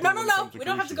real simple. No. We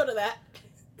don't have to go to that.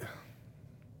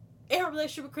 In her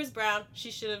relationship with Chris Brown,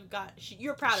 she should have got...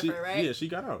 you're proud of her, right? Yeah, she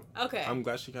got out. Okay. I'm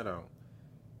glad she got out.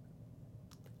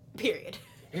 Period.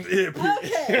 Yeah,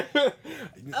 period.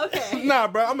 Okay. Nah,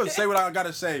 bro, I'm going to say what I got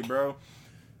to say, bro.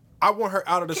 I want her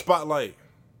out of the spotlight.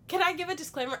 Can I give a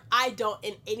disclaimer? I don't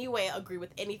in any way agree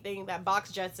with anything that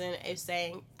Box Jetson is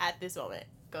saying at this moment.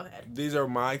 Go ahead. These are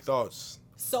my thoughts.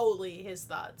 Solely his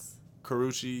thoughts.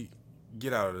 Karrueche,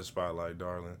 get out of the spotlight,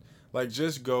 darling. Like,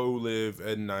 just go live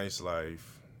a nice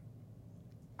life.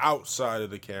 Outside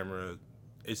of the camera,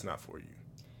 it's not for you.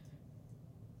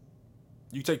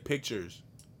 You take pictures,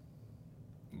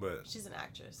 but... She's an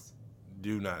actress.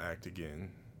 Do not act again.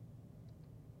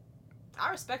 I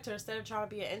respect her instead of trying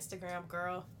to be an Instagram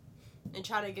girl and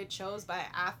trying to get chose by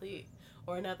an athlete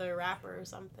or another rapper or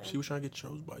something. She was trying to get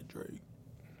chose by Drake.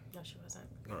 No, she wasn't.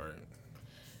 All right.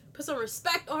 Put some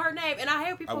respect on her name. And I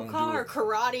hear people call her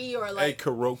karate or like... Hey,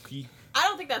 karaoke. I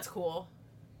don't think that's cool.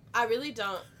 I really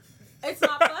don't. It's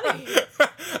not funny.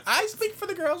 I speak for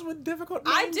the girls with difficult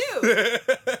names.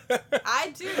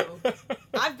 I do.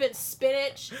 I've been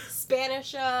Spanish,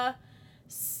 Spanisha,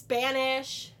 Spanisha,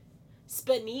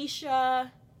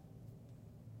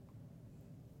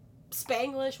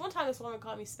 Spanglish. One time this woman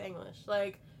called me Spanglish.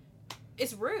 Like,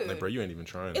 it's rude. Like, bro, you ain't even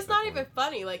trying. It's not even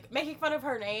funny. Like, making fun of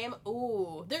her name.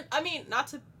 Ooh. Not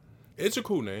to... It's a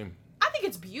cool name. I think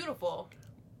it's beautiful.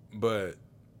 But...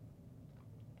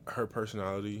 her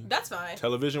personality, that's fine.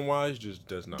 Television-wise, just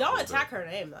does not. Don't attack her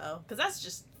name though, because that's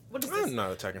just what is this? I'm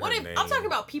not attacking her name. I'm talking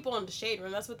about people in the shade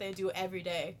room. That's what they do every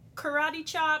day. Karate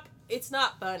chop. It's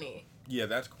not funny. Yeah,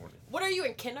 that's corny. What are you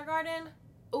in kindergarten?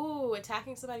 Ooh,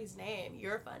 attacking somebody's name.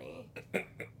 You're funny.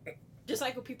 Just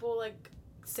like when people like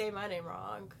say my name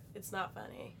wrong. It's not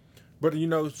funny. But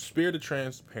spirit of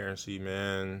transparency,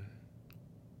 man.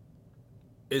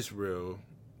 It's real.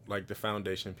 Like the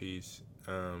foundation piece.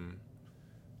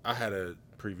 I had a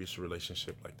previous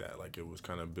relationship like that. Like, it was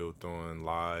kind of built on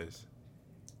lies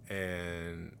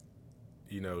and,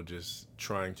 just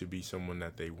trying to be someone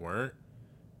that they weren't.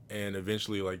 And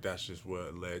eventually, like, that's just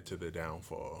what led to the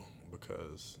downfall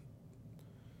because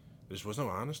there just was no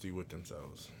honesty with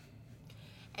themselves.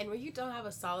 And when you don't have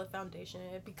a solid foundation,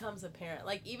 it becomes apparent.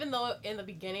 Like, even though in the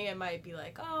beginning it might be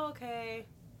like, oh, okay,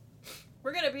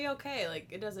 we're going to be okay. Like,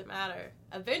 it doesn't matter.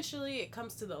 Eventually, it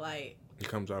comes to the light. It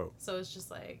comes out. So it's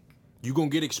just like... You gonna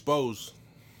get exposed.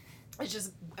 It's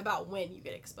just about when you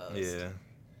get exposed. Yeah.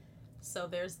 So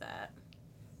there's that.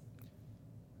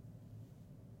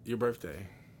 Your birthday.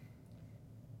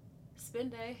 Spin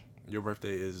day. Your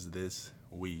birthday is this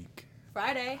week.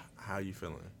 Friday. How you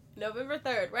feeling? November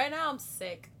 3rd. Right now I'm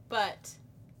sick, but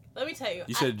let me tell you.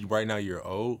 You said right now you're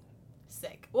old?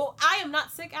 Sick. Well, I am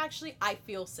not sick, actually. I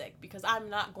feel sick because I'm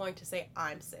not going to say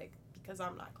I'm sick because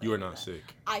I'm not. You are not sick.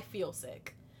 I feel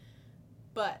sick.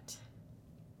 But.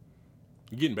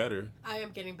 You're getting better. I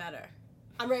am getting better.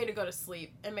 I'm ready to go to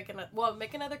sleep and make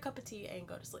another cup of tea and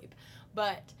go to sleep.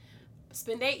 But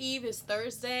Spin Day Eve is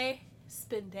Thursday.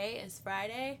 Spin Day is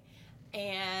Friday.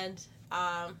 And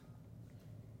I'm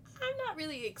not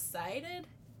really excited.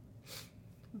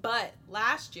 But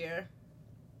last year,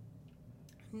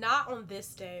 not on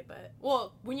this day, but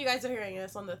well, when you guys are hearing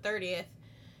this on the 30th,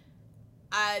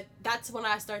 that's when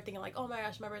I started thinking like, oh my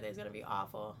gosh, my birthday is gonna be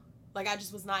awful. Like, I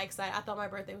just was not excited. I thought my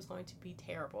birthday was going to be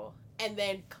terrible. And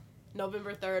then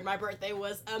November 3rd, my birthday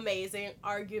was amazing.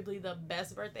 Arguably the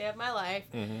best birthday of my life.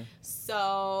 Mm-hmm.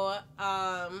 So,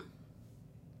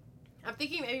 I'm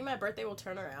thinking maybe my birthday will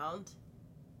turn around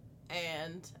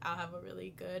and I'll have a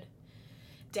really good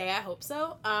day. I hope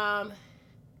so. I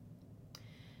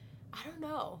don't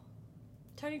know.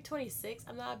 Turning 26,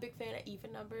 I'm not a big fan of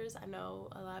even numbers. I know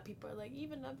a lot of people are like,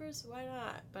 even numbers? Why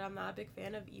not? But I'm not a big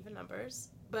fan of even numbers.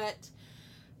 But,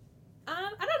 I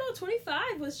don't know,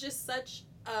 25 was just such,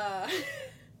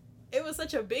 it was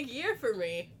such a big year for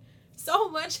me. So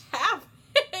much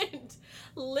happened.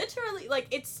 Literally, like,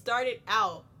 it started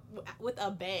out with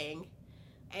a bang.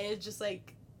 And it just,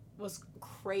 like, was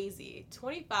crazy.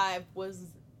 25 was,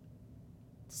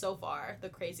 so far, the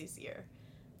craziest year.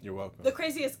 You're welcome. The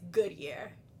craziest good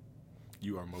year.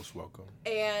 You are most welcome.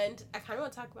 And I kind of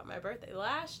want to talk about my birthday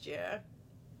last year.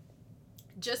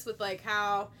 Just with, like,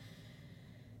 how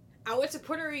I went to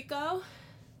Puerto Rico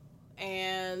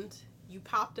and you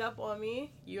popped up on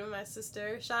me. You and my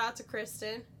sister. Shout out to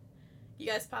Kristen. You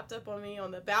guys popped up on me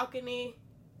on the balcony.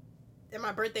 And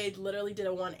my birthday literally did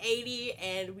a 180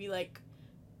 and we, like,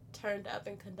 turned up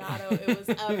in Condado. It was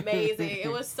amazing. It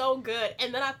was so good.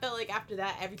 And then I felt like after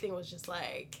that, everything was just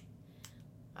like,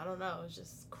 I don't know, it was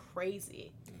just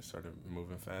crazy. It started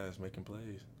moving fast, making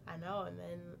plays. I know. And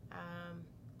then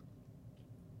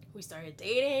we started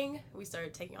dating. We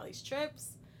started taking all these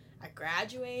trips. I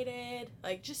graduated.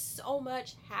 Like, just so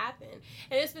much happened.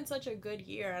 And it's been such a good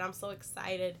year. And I'm so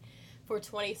excited for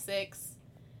 26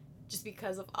 just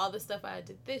because of all the stuff I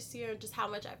did this year, just how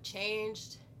much I've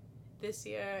changed this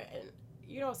year. And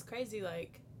you know what's crazy,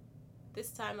 like, this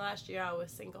time last year I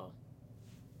was single.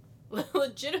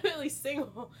 Legitimately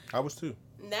single. I was too.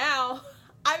 Now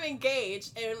I'm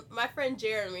engaged, and my friend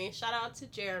Jeremy, shout out to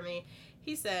Jeremy,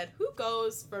 he said, who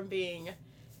goes from being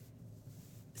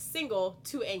single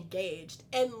to engaged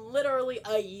in literally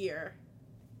a year?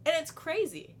 And it's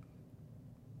crazy.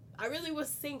 I really was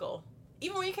single.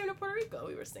 Even when you came to Puerto Rico,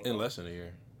 we were single. In less than a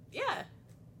year. Yeah.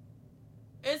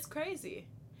 It's crazy.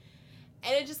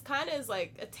 And it just kind of is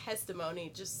like a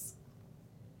testimony just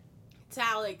to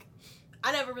how, like,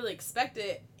 I never really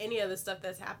expected any of the stuff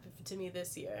that's happened to me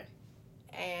this year.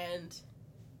 And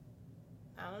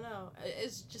I don't know.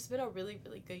 It's just been a really,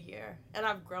 really good year. And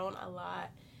I've grown a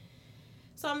lot.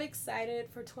 So I'm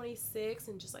excited for 26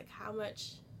 and just, like, how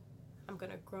much I'm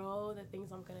going to grow, the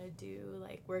things I'm going to do.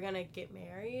 Like, we're going to get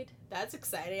married. That's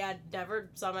exciting. I never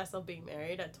saw myself being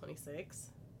married at 26.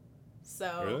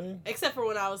 So, really? Except for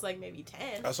when I was, like, maybe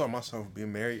 10. I saw myself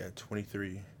being married at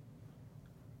 23.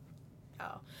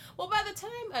 Oh. Well, by the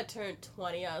time I turned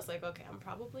 20, I was like, okay, I'm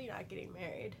probably not getting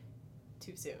married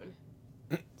too soon.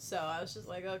 So I was just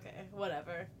like, okay,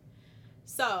 whatever.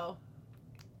 So,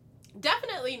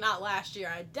 definitely not last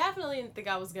year. I definitely didn't think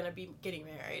I was going to be getting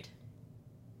married.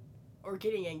 Or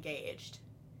getting engaged.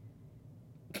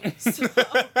 So,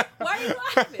 why are you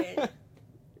laughing?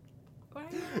 Why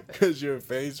are you laughing? Because your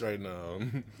face right now.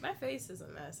 My face is a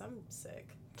mess. I'm sick.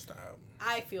 Stop.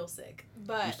 I feel sick.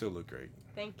 But You still look great.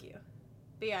 thank you.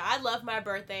 But yeah, I love my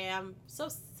birthday. I'm so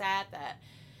sad that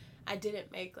I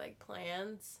didn't make, like,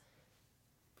 plans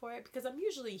for it. Because I'm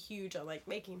usually huge on, like,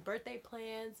 making birthday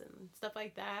plans and stuff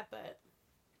like that. But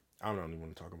I don't even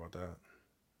want to talk about that.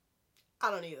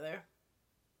 I don't either.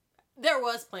 There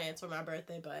was plans for my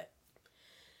birthday, but...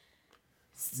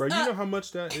 Bro, you know how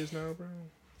much that is now, bro?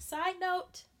 Side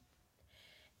note,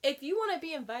 if you want to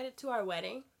be invited to our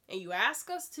wedding, and you ask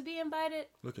us to be invited...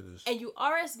 Look at this. And you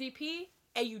RSVP,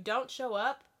 and you don't show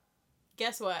up,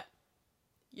 guess what?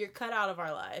 You're cut out of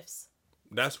our lives.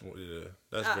 That's very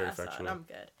factual. I'm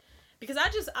good. Because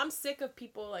I'm sick of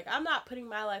people, like, I'm not putting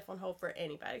my life on hold for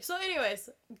anybody. So anyways,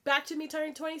 back to me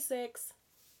turning 26.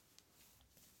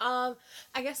 I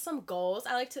guess some goals.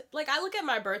 I look at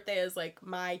my birthday as, like,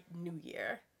 my new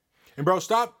year. And bro,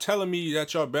 stop telling me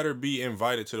that y'all better be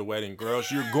invited to the wedding, girls.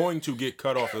 You're going to get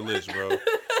cut off the list, bro.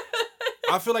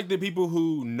 I feel like the people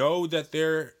who know that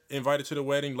they're invited to the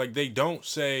wedding, like, they don't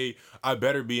say, I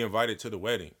better be invited to the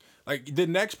wedding. Like, the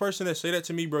next person that say that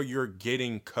to me, bro, you're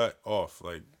getting cut off.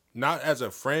 Like, not as a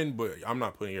friend, but I'm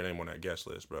not putting your name on that guest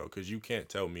list, bro, because you can't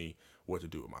tell me what to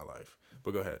do with my life.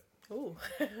 But go ahead. Ooh,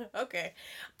 okay.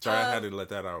 Sorry, I had to let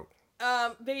that out.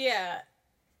 But yeah,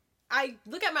 I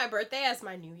look at my birthday as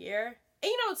my new year. And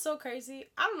you know, it's so crazy.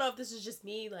 I don't know if this is just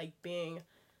me, like, being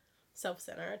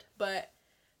self-centered, but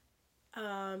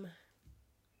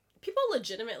people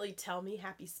legitimately tell me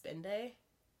happy spin day.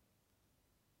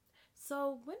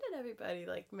 So when did everybody,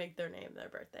 like, make their name their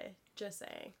birthday? Just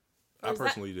saying. I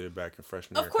personally did back in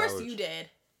freshman year of course college. You did.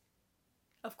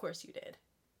 Of course you did.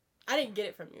 I didn't get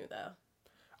it from you, though.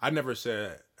 I never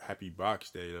said happy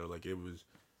Box Day, though. Like, it was,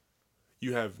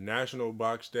 you have National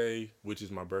Box Day, which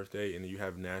is my birthday, and then you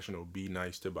have National Be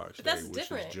Nice to Box Day, that's which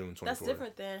different. is June 24th. That's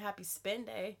different than happy spin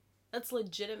day. That's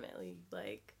legitimately,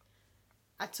 like,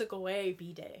 I took away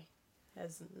B Day.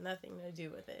 Has nothing to do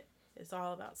with it. It's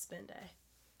all about spin day.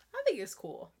 I think it's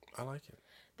cool. I like it.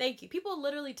 Thank you. People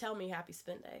literally tell me happy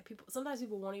spin day. Sometimes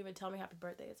people won't even tell me happy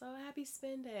birthday. It's happy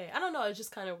spin day. I don't know. It's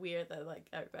just kind of weird that, like,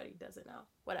 everybody does it now.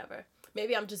 Whatever.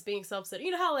 Maybe I'm just being self-centered.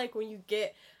 You know how, like, when you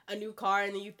get a new car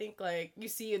and then you think, like, you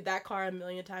see that car a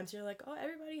million times, you're like, oh,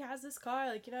 everybody has this car.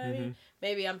 Like, you know what I mean?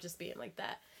 Maybe I'm just being like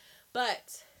that.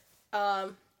 But,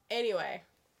 anyway,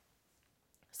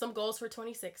 some goals for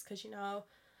 26, because, you know,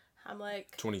 I'm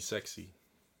like... 20 sexy.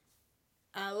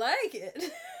 I like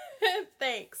it.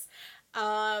 Thanks.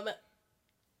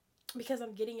 Because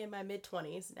I'm getting in my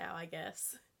mid-20s now, I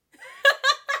guess.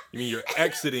 You mean you're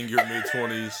exiting your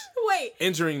mid-20s? Wait.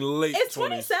 Entering late 20s. Is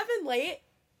 27 late?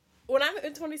 When I'm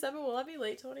in 27, will I be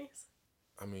late 20s?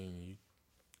 I mean, you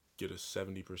get a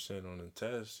 70% on the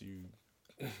test, you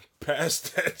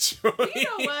passed that joint. You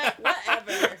know what?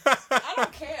 Whatever. I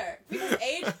don't care. Because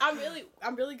age,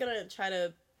 I'm really gonna try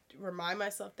to remind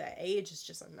myself that age is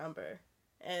just a number.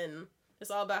 And it's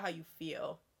all about how you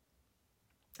feel.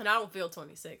 And I don't feel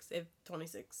 26 if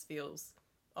 26 feels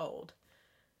old.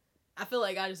 I feel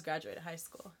like I just graduated high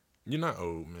school. You're not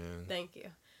old, man. Thank you.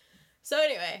 So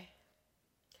anyway,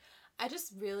 I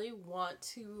just really want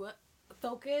to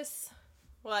focus,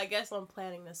 well, I guess on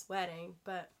planning this wedding,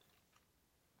 but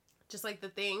just like the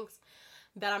things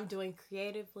that I'm doing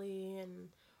creatively and,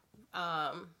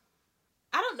 I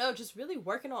don't know, just really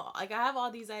working on, like, I have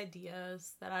all these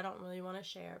ideas that I don't really want to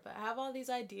share, but I have all these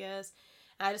ideas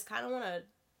and I just kind of want to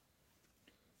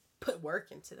put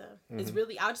work into them. It's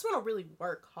really, I just want to really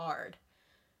work hard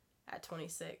at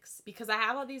 26 because I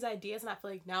have all these ideas and I feel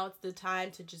like now it's the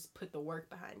time to just put the work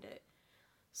behind it.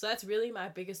 So that's really my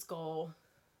biggest goal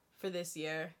for this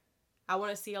year. I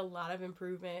want to see a lot of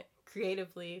improvement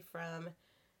creatively from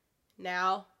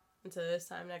now until this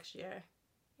time next year.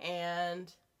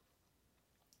 And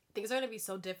things are going to be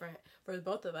so different for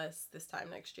both of us this time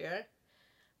next year.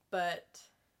 But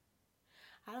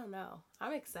I don't know.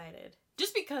 I'm excited.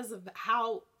 Just because of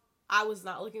how I was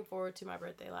not looking forward to my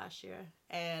birthday last year.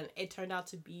 And it turned out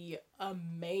to be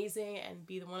amazing and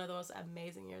be one of the most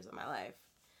amazing years of my life.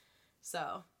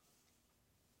 So,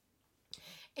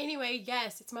 anyway,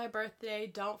 yes, it's my birthday.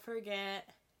 Don't forget.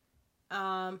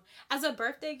 As a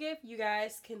birthday gift, you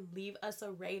guys can leave us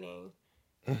a rating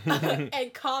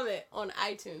and comment on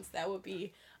iTunes. That would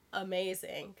be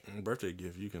amazing. Birthday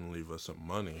gift, you can leave us some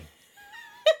money.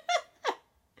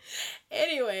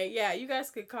 Anyway, yeah, you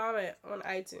guys could comment on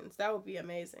iTunes. That would be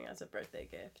amazing as a birthday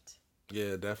gift.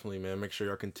 Yeah, definitely, man. Make sure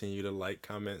y'all continue to like,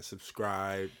 comment,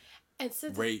 subscribe, and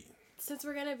rate. Since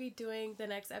we're going to be doing the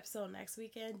next episode next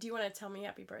weekend, do you want to tell me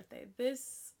happy birthday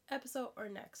this episode or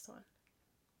next one?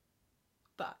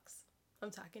 Box,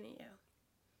 I'm talking to you.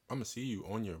 I'm going to see you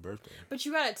on your birthday. But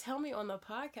you got to tell me on the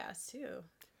podcast, too.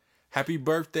 Happy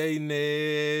birthday,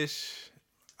 Nish.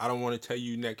 I don't want to tell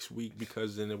you next week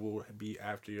because then it will be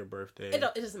after your birthday. It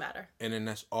doesn't matter. And then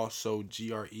that's also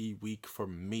GRE week for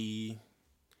me.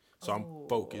 So I'm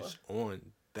focused on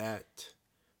that.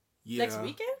 Yeah. Next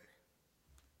weekend?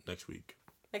 Next week.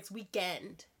 Next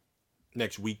weekend.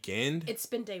 Next weekend? It's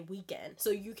Spin Day weekend. So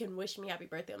you can wish me happy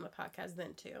birthday on the podcast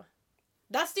then, too.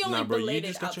 That's the only nah, bro, belated you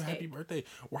just got outtake. your happy birthday.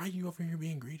 Why are you over here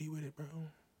being greedy with it, bro?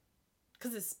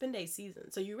 Because it's Spin Day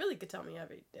season. So you really could tell me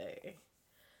every day.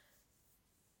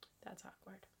 That's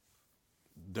awkward.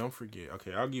 Don't forget.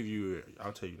 Okay,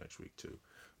 I'll tell you next week, too.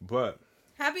 But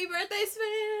happy birthday,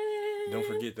 Spin! Don't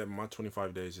forget that my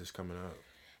 25 days is coming up.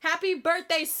 Happy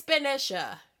birthday,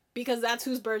 Spinisha! Because that's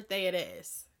whose birthday it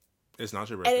is. It's not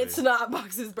your birthday. And it's not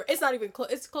Box's birthday. It's not even close.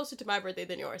 It's closer to my birthday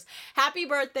than yours. Happy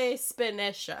birthday,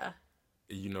 Spinisha.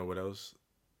 You know what else?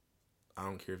 I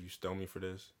don't care if you stole me for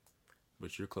this,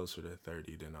 but you're closer to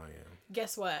 30 than I am.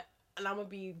 Guess what? And I'm going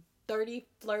to be 30,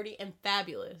 flirty, and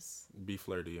fabulous. Be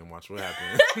flirty and watch what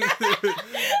happens.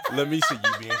 Let me see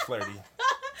you being flirty.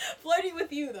 Flirty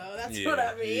with you, though. That's what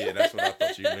I mean. Yeah, that's what I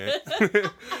thought you meant.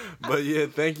 But yeah,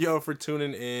 thank y'all for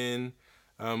tuning in.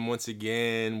 Once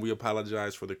again, we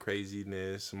apologize for the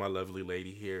craziness. My lovely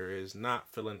lady here is not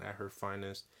feeling at her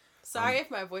finest. Sorry if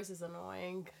my voice is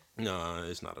annoying. No,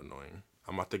 it's not annoying.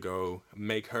 I'm about to go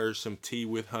make her some tea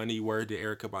with honey. Word to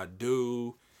Erykah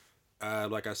Badu.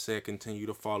 Like I said, continue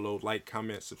to follow, like,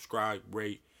 comment, subscribe,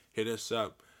 rate, hit us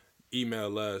up,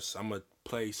 email us. I'm going to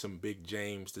play some Big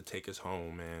James to take us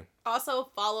home, man. Also,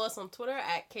 follow us on Twitter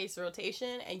at Case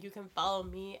Rotation, and you can follow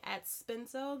me at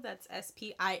Spinzo. That's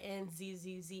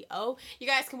SPINZZZO. You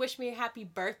guys can wish me a happy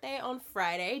birthday on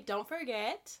Friday. Don't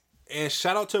forget. And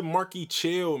shout out to Marky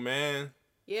Chill, man.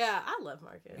 Yeah, I love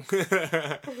Marcus.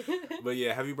 But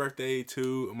yeah, happy birthday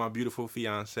to my beautiful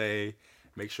fiance.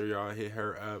 Make sure y'all hit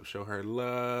her up, show her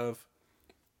love.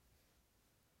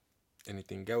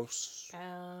 Anything else?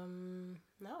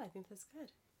 No, I think that's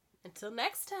good. Until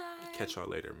next time. Catch y'all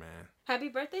later, man. Happy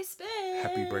birthday, Spin.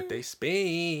 Happy birthday,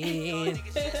 Spin.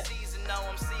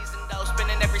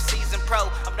 Spinning every season pro.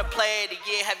 I'm the player of the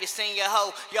year. Have you seen your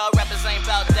hoe? Y'all rappers ain't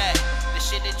about that. The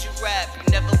shit that you rap, you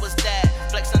never was that.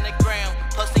 Flex on the ground,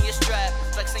 posting your strap,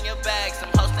 flexing your bags.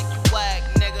 I'm hosting you whack,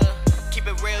 nigga. Keep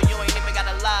it real, you ain't even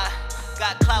gotta lie.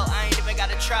 Got clout, I ain't even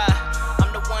gotta try.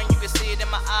 I'm the one, you can see it in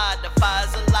my eye. The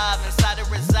fire's alive, inside it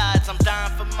resides. I'm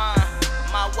dying for mine,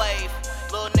 my wave.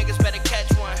 Little niggas better catch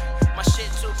one. My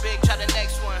shit too big, try the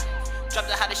next one. Drop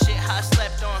the hottest shit, how I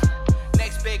slept on.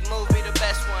 Next big move be the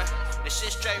best one. The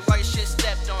shit straight, right shit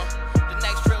stepped on. The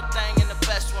next real thing and the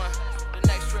best one.